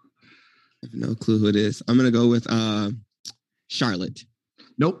brothers. I have no clue who it is. I'm gonna go with Charlotte.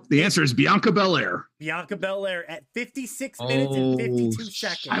 Nope. The answer is Bianca Belair. Bianca Belair at 56 minutes and 52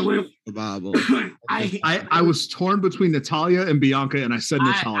 seconds. I would Bible. I was torn between Natalia and Bianca, and I said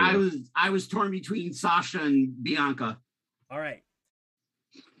Natalia. I was torn between Sasha and Bianca. All right.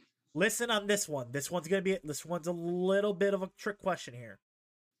 Listen on this one. This one's a little bit of a trick question here.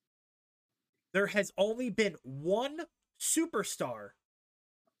 There has only been one superstar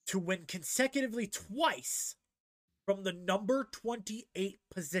to win consecutively twice from the number 28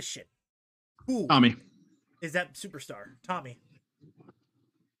 position. Who Tommy. is that superstar? Tommy.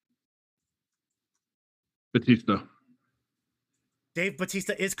 Batista. Dave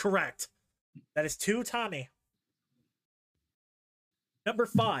Batista is correct. That is 2, Tommy. Number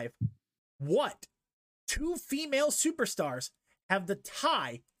 5. What 2 female superstars have the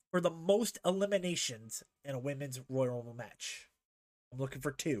tie for the most eliminations in a women's Royal Rumble match? I'm looking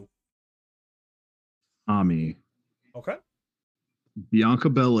for 2. Tommy. Okay. Bianca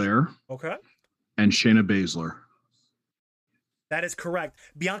Belair. Okay. And Shayna Baszler. That is correct.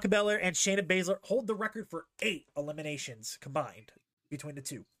 Bianca Belair and Shayna Baszler hold the record for 8 eliminations combined between the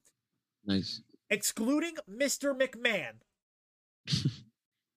 2. Nice. Excluding Mr. McMahon.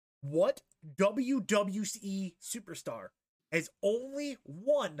 What WWE superstar has only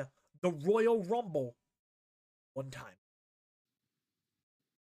won the Royal Rumble one time?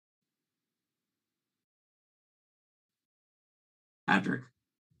 Patrick.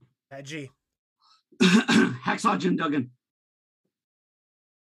 Pat G. Hacksaw Jim Duggan.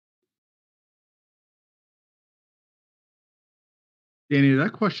 Danny,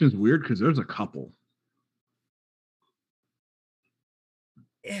 that question is weird because there's a couple.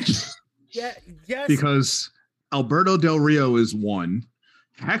 Yeah, yes. Because Alberto Del Rio is 1.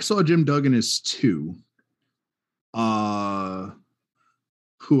 Hacksaw Jim Duggan is 2.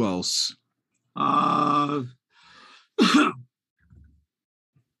 Who else?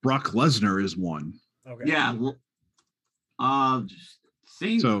 Brock Lesnar is 1. Okay. Yeah.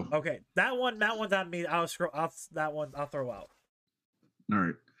 Same. So Okay. That one's on me. I'll throw out. all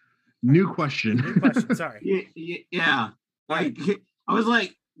right. New question. New question. Sorry. Yeah. Like I was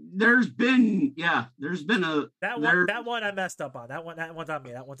like, there's been a that one I messed up on. That one's on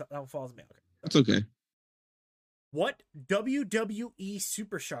me. That one falls on me. Okay. That's okay. What WWE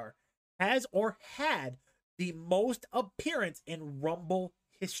superstar has or had the most appearance in Rumble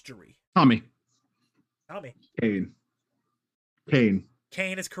history? Tommy. Kane.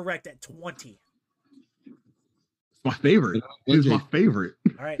 Kane is correct at 20. It's my favorite. He's my favorite.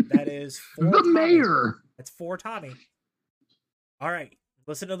 All right, that is 4. The Tommy. mayor. That's 4 Tommy. All right,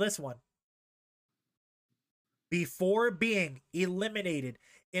 listen to this one. Before being eliminated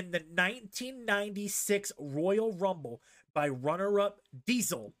in the 1996 Royal Rumble by runner-up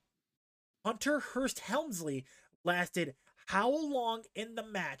Diesel, Hunter Hearst Helmsley lasted how long in the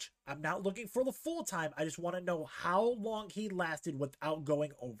match? I'm not looking for the full time. I just want to know how long he lasted without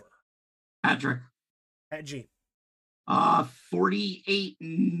going over. Patrick. At G. 48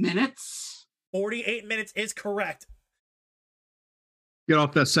 minutes. 48 minutes is correct. Get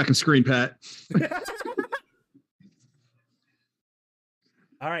off that second screen, Pat.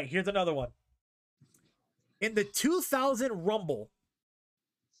 All right, here's another one. In the 2000 Rumble,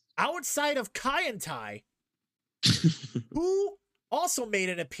 outside of Kai and Tai, who also made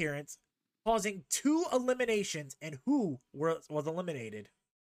an appearance, causing 2 eliminations, and who was eliminated?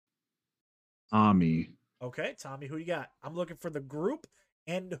 Tommy. Okay, Tommy, who you got? I'm looking for the group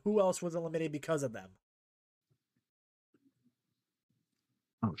and who else was eliminated because of them.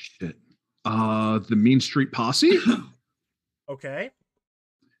 Oh shit. The Mean Street Posse. Okay.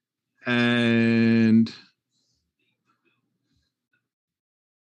 And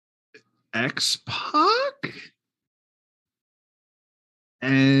X-Pac.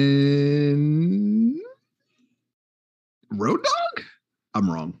 And Road Dogg? I'm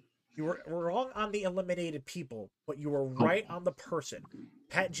wrong. You were wrong on the eliminated people, but you were right on the person.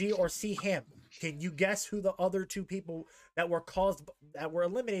 Pat G or C Ham. Can you guess who the other 2 people that were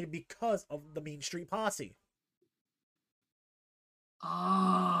eliminated because of the Mean Street Posse?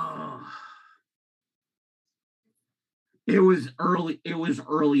 Oh. It was early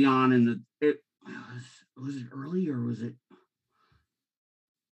on in the was it early or was it?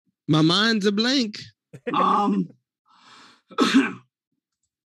 My mind's a blank.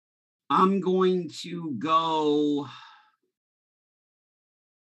 I'm going to go.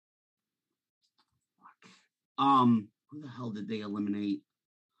 Who the hell did they eliminate?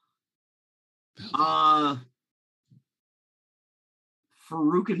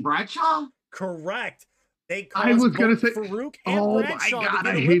 Farouk and Bradshaw? Correct. I was gonna say Farouk and Bradshaw. Oh my god,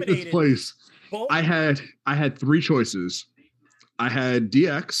 I hate this place. I had 3 choices. I had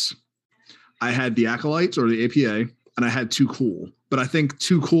DX, I had the Acolytes or the APA, and I had Too Cool. But I think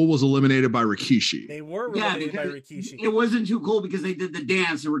Too Cool was eliminated by Rikishi. They were eliminated by Rikishi. It wasn't Too Cool because they did the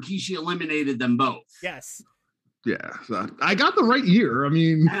dance and Rikishi eliminated them both. Yes. Yeah, so I got the right year. I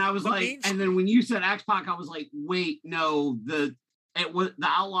mean, and I was like, and then when you said X-Pac, I was like, wait, no, the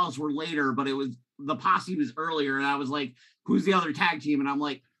Outlaws were later, but it was the Posse was earlier, and I was like, who's the other tag team? And I'm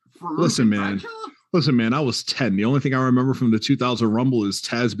like, listen, man, I was 10. The only thing I remember from the 2000 Rumble is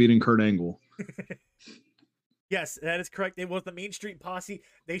Taz beating Kurt Angle. Yes, that is correct. It was the Mean Street Posse.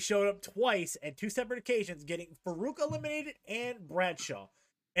 They showed up twice at 2 separate occasions, getting Farouk eliminated and Bradshaw.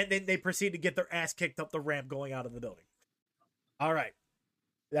 And then they proceed to get their ass kicked up the ramp going out of the building. All right.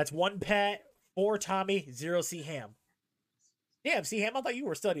 That's 1 Pat, 4 Tommy, 0 C Ham. Damn, C Ham, I thought you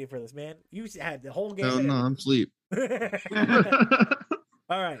were studying for this, man. You had the whole game. Oh, no, I'm asleep.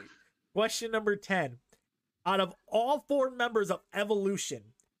 All right. Question number 10. Out of all 4 members of Evolution,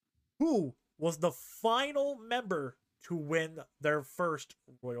 who was the final member to win their first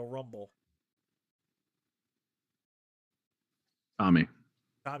Royal Rumble? Tommy,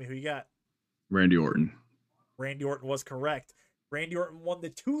 who you got? Randy Orton. Randy Orton was correct. Randy Orton won the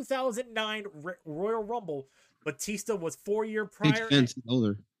 2009 Royal Rumble. Batista was 4 years prior.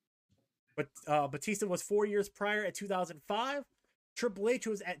 But Batista was 4 years prior at 2005. Triple H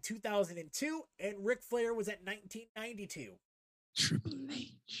was at 2002, and Ric Flair was at 1992. Triple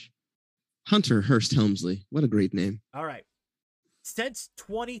H. Hunter Hearst Helmsley. What a great name. All right. Since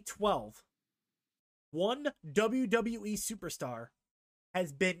 2012, one WWE superstar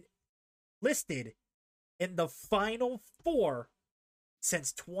has been listed in the final 4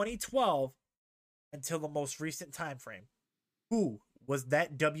 since 2012 until the most recent time frame. Who was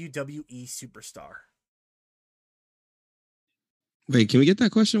that WWE superstar? Wait, can we get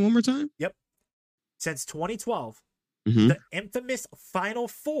that question one more time? Yep. Since 2012, the infamous Final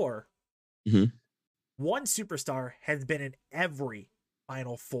 4, one superstar has been in every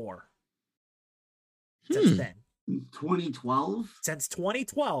Final 4 since then. 2012? Since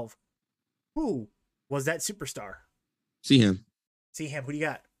 2012, who was that superstar? See him. Who do you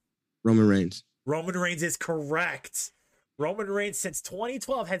got? Roman Reigns. Roman Reigns is correct. Roman Reigns since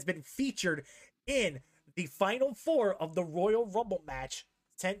 2012 has been featured in the final four of the Royal Rumble match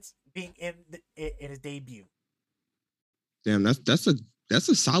since being in his debut. Damn, that's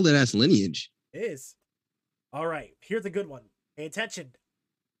a solid ass lineage. It is. All right, here's a good one. Pay attention.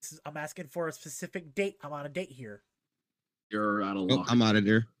 I'm asking for a specific date. I'm on a date here. You're out of Oh, luck. I'm out of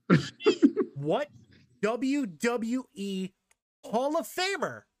there. What WWE Hall of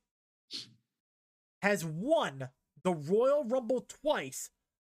Famer has won the Royal Rumble twice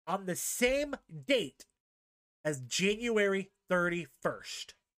on the same date as January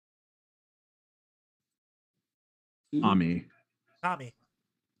 31st? Tommy.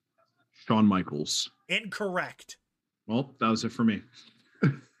 Shawn Michaels. Incorrect. Well, that was it for me.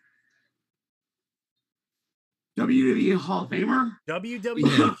 WWE Hall of Famer?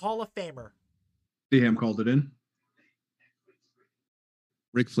 WWE Hall of Famer. DM called it in.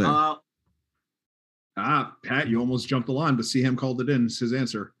 Ric Flair. Pat, you almost jumped the line, but CM called it in. It's his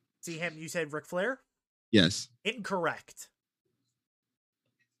answer. CM, you said Ric Flair? Yes. Incorrect.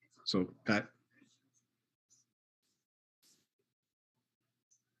 So, Pat.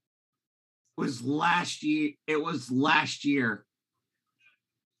 It was last year.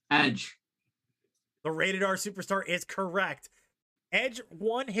 Edge. The Rated R Superstar is correct. Edge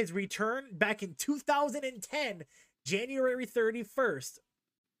won his return back in 2010, January 31st.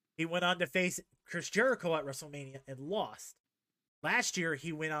 He went on to face Chris Jericho at WrestleMania and lost. Last year,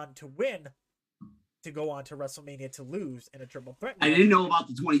 he went on to win to go on to WrestleMania to lose in a triple threat match. I didn't know about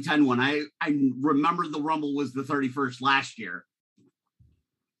the 2010 one. I remember the Rumble was the 31st last year.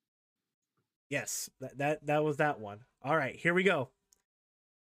 Yes, that was that one. All right, here we go.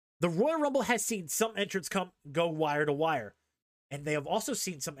 The Royal Rumble has seen some entrants go wire to wire, and they have also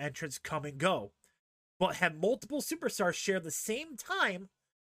seen some entrants come and go, but have multiple superstars share the same time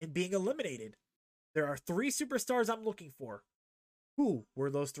in being eliminated. There are 3 superstars I'm looking for. Who were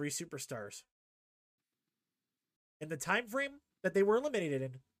those 3 superstars? And the time frame that they were eliminated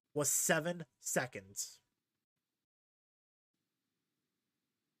in was 7 seconds.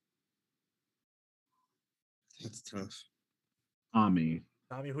 That's tough. Tommy,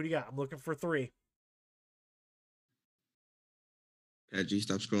 who do you got? I'm looking for 3. G,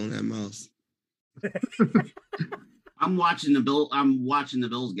 stop scrolling that mouse. I'm watching the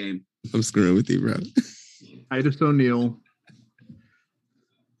Bills game. I'm screwing with you, bro. Titus O'Neil,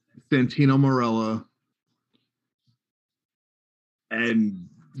 Santino Marella, and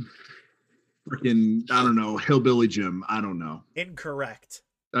freaking, I don't know, Hillbilly Jim. I don't know. Incorrect.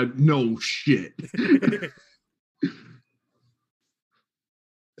 No shit.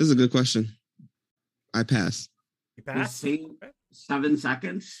 This is a good question. I pass. You pass? 7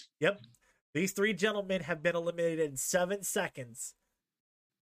 seconds? Yep. These 3 gentlemen have been eliminated in 7 seconds.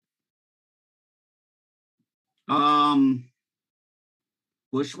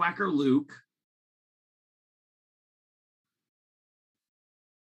 Bushwhacker Luke.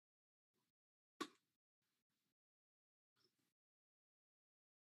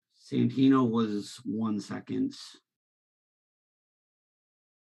 Santino was 1 second.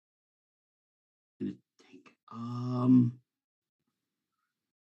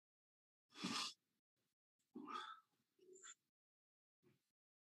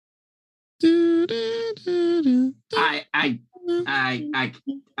 I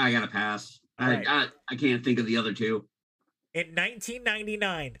think. I gotta pass. Right. I can't think of the other 2. In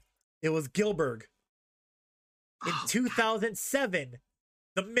 1999, it was Gilbert. In 2007,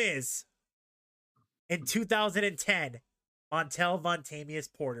 The Miz. In 2010, Montel Vontamius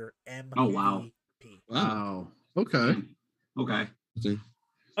Porter, MVP. Oh, wow. Wow. Okay. Okay.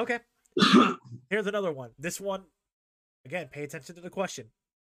 Here's another one. This one, again, pay attention to the question.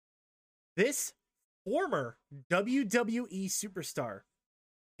 This former WWE superstar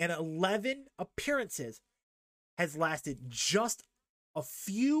in 11 appearances has lasted just a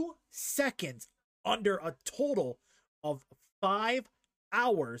few seconds under a total of 5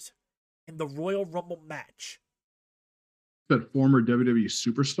 hours in the Royal Rumble match. That former WWE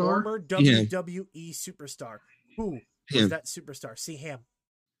superstar? Former WWE superstar. Who was that superstar? See him.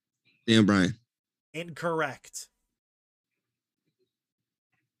 Dan Bryan. Incorrect.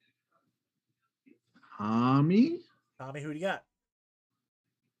 Tommy, who do you got?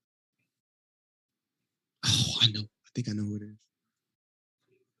 Oh, I know. I think I know who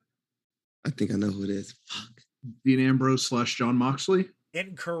it is. Fuck. Dean Ambrose / John Moxley?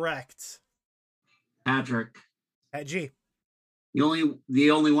 Incorrect. Patrick. At G.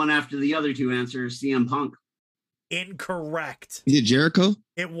 The only one after the other 2 answers, CM Punk. Incorrect. Is it Jericho?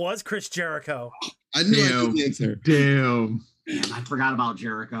 It was Chris Jericho. I knew I could answer. Damn. Man, I forgot about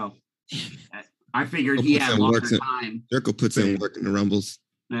Jericho. I figured he had longer time. Jericho puts in work in the Rumbles.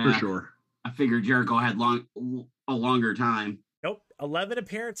 For sure. I figured Jericho had a longer time. Nope. 11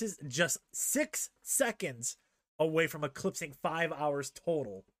 appearances, just 6 seconds away from eclipsing 5 hours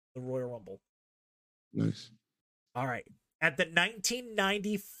total, the Royal Rumble. Nice. All right. At the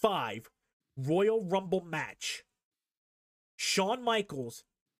 1995 Royal Rumble match, Shawn Michaels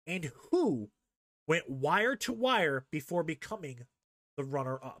and who went wire to wire before becoming the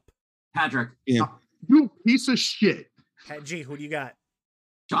runner-up? Patrick. Yeah. You piece of shit. Pat G, who do you got?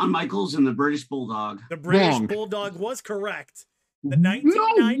 Shawn Michaels and the British Bulldog. The British Wrong. Bulldog was correct. The No,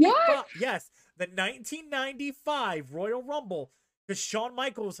 1995, what? yes, the 1995 Royal Rumble, because Shawn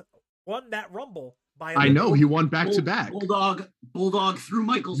Michaels won that Rumble by. I know he won back to back. Bulldog threw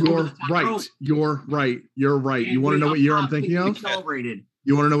Michaels. You're over the top right. rope. You're right. You're right. And You want to know what year I'm thinking of? Celebrated.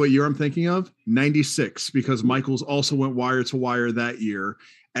 You want to know what year I'm thinking of? 96, because Michaels also went wire to wire that year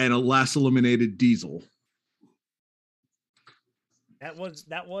and last eliminated Diesel. That was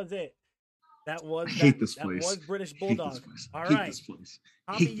it. That was I hate that, this that place. was British Hate Bulldog. this place. All Hate right, this place.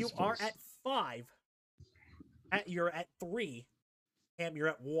 Tommy, Hate you this are place. at 5. You're at 3. Cam, you're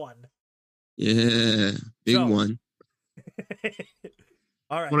at 1. Yeah. Big So- one.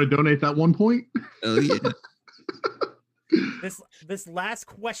 All right. Want to donate that 1 point? Oh, yeah. This last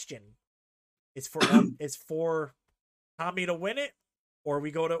question is for Tommy to win it, or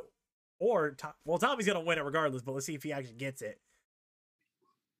we go to Tommy's gonna win it regardless, but let's see if he actually gets it.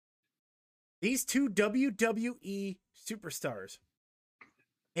 These two WWE superstars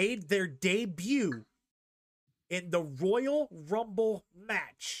made their debut in the Royal Rumble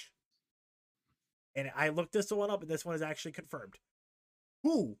match. And I looked this one up, and this one is actually confirmed.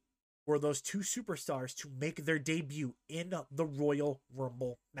 Who were those two superstars to make their debut in the Royal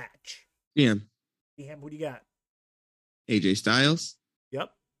Rumble match? Yeah. DM, who do you got? AJ Styles.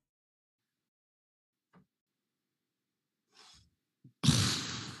 Yep.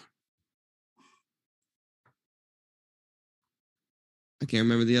 I can't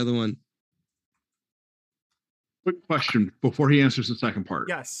remember the other one. Quick question before he answers the second part.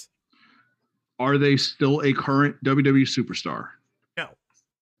 Yes. Are they still a current WWE superstar? No.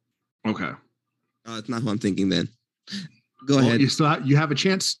 Okay. It's not who I'm thinking then. Go Well, ahead. you have a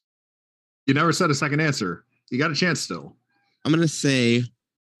chance. You never said a second answer. You got a chance still. I'm going to say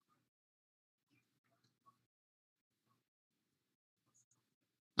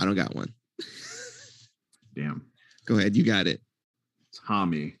I don't got one. Damn. Go ahead. You got it.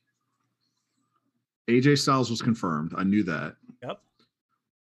 Tommy. AJ Styles was confirmed. I knew that. Yep.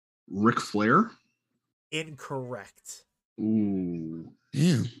 Ric Flair? Incorrect. Ooh.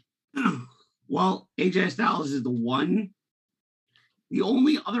 Damn. Well, AJ Styles is the one. The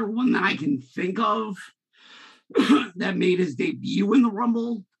only other one that I can think of that made his debut in the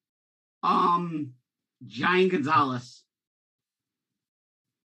Rumble, Giant Gonzalez.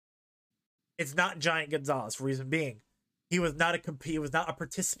 It's not Giant Gonzalez. Reason being, he was not a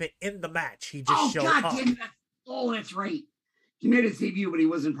participant in the match. He just showed up. Damn it. Oh, that's right. He made his debut, but he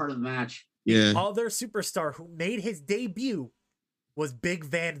wasn't part of the match. Yeah. Other superstar who made his debut was Big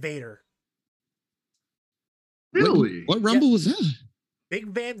Van Vader. Really? What Rumble was that? Big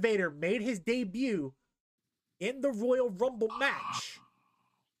Van Vader made his debut in the Royal Rumble match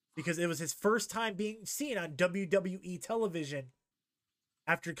because it was his first time being seen on WWE television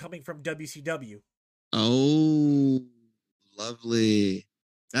after coming from WCW. Oh, lovely.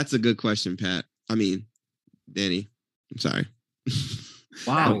 That's a good question, Pat. I mean, Danny. I'm sorry.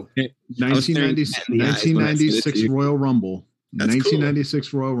 Wow. I was staring 1996 you. Royal Rumble. That's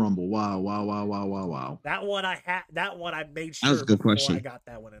 1996 Royal Rumble. Wow, wow, wow, wow, wow, wow. That one I made sure That was a good before question. I got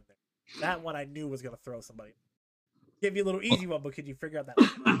that one in there. That one I knew was gonna throw somebody. Give you a little easy one, but could you figure out that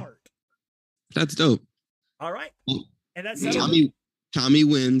part? That's dope. All right. Well, And that's Tommy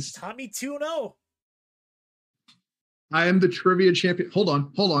wins. Tommy 2-0. I am the trivia champion. Hold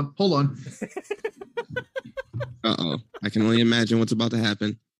on. Uh-oh. I can only imagine what's about to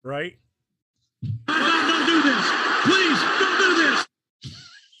happen. Right? Don't do this. Please, don't do this.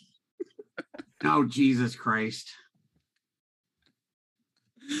 Oh, Jesus Christ.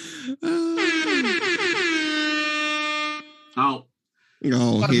 Oh,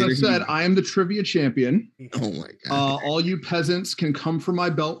 Oh, As here I he- said, I am the trivia champion. Oh my god. All you peasants can come for my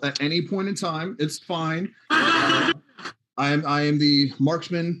belt at any point in time. It's fine. I am the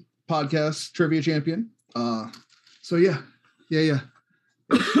Marksman podcast trivia champion. So yeah.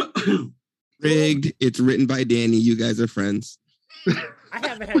 Rigged. It's written by Danny. You guys are friends. I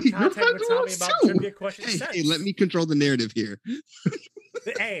haven't had Wait, you're contact with Tommy friends about too? trivia questions since. Hey, let me control the narrative here.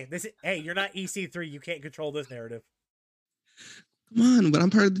 Hey, you're not EC3. You can't control this narrative. Come on, but I'm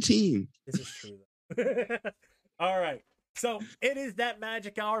part of the team. This is true. All right. So it is that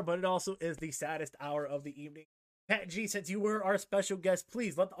magic hour, but it also is the saddest hour of the evening. Pat G, since you were our special guest,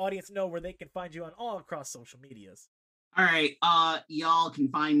 please let the audience know where they can find you on all across social medias. All right. Y'all can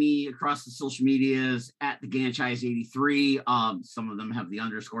find me across the social medias at the Ganchise83. Some of them have the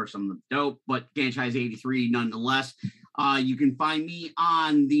underscore, some of them dope, but Ganchise83 nonetheless. You can find me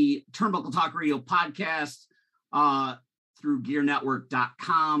on the Turnbuckle Talk Radio podcast through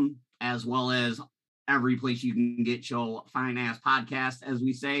gearnetwork.com, as well as every place you can get your fine ass podcast, as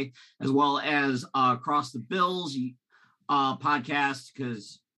we say, as well as Across the Bills podcast,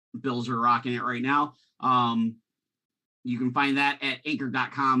 because Bills are rocking it right now. You can find that at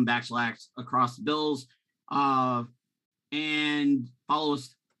anchor.com/across the bills. And follow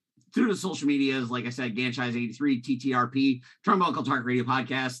us through the social medias. Like I said, Ganchise83, TTRP, Turnbuckle Talk Radio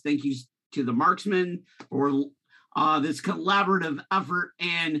Podcast. Thank you to the Marksman for this collaborative effort,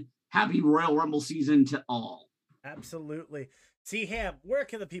 and happy Royal Rumble season to all. Absolutely. See, Ham, where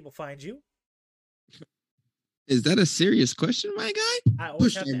can the people find you? Is that a serious question, my guy? I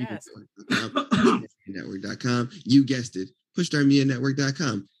always have to ask. Network.com. You guessed it.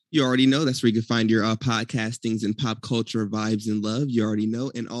 PushStarMediaNetwork.com. You already know that's where you can find your podcastings and pop culture vibes and love. You already know.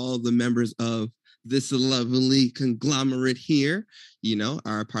 And all the members of this lovely conglomerate here,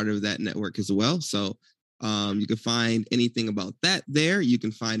 are a part of that network as well. So you can find anything about that there. You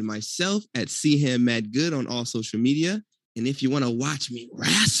can find myself at CHamMadGood on all social media. And if you want to watch me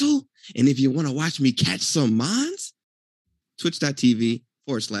wrestle, and if you want to watch me catch some mons,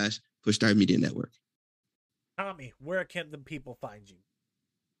 twitch.tv/Push Media Network. Tommy, where can the people find you?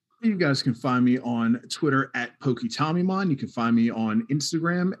 You guys can find me on Twitter at PokeTommymon. You can find me on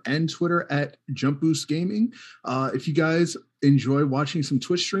Instagram and Twitter at JumpBoost Gaming. If you guys enjoy watching some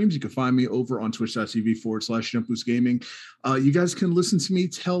Twitch streams, you can find me over on twitch.tv/JumpBoost Gaming. You guys can listen to me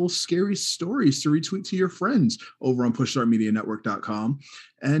tell scary stories to retweet to your friends over on PushStartMediaNetwork.com.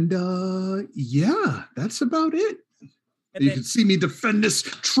 And yeah, that's about it. And you can see me defend this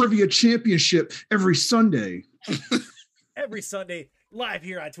trivia championship every Sunday. Every Sunday, live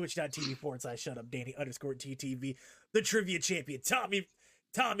here on twitch.tv/ShutUpDanny_TTV. The trivia champion, Tommy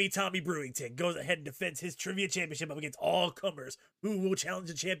Brewington, goes ahead and defends his trivia championship up against all comers. Who will challenge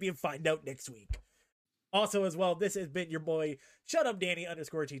the champion? Find out next week. Also, as well, this has been your boy,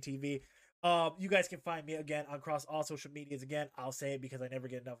 ShutUpDanny_TTV. You guys can find me again across all social medias. Again, I'll say it because I never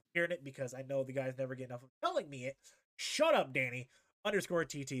get enough of hearing it, because I know the guys never get enough of telling me it.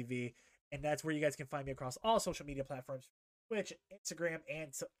 ShutUpDanny_TTV. And that's where you guys can find me across all social media platforms, Twitch, Instagram,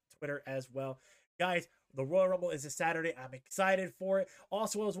 and Twitter as well. Guys, the Royal Rumble is this Saturday. I'm excited for it.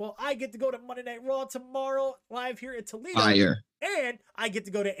 Also, as well, I get to go to Monday Night Raw tomorrow, live here in Toledo. Fire. And I get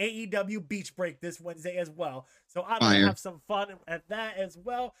to go to AEW Beach Break this Wednesday as well. So I'm going to have some fun at that as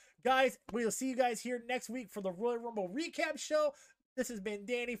well. Guys, we'll see you guys here next week for the Royal Rumble recap show. This has been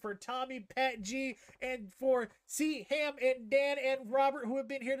Danny for Tommy, Pat G, and for C, Ham, and Dan, and Robert, who have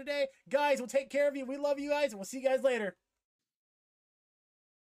been here today. Guys, we'll take care of you. We love you guys, and we'll see you guys later.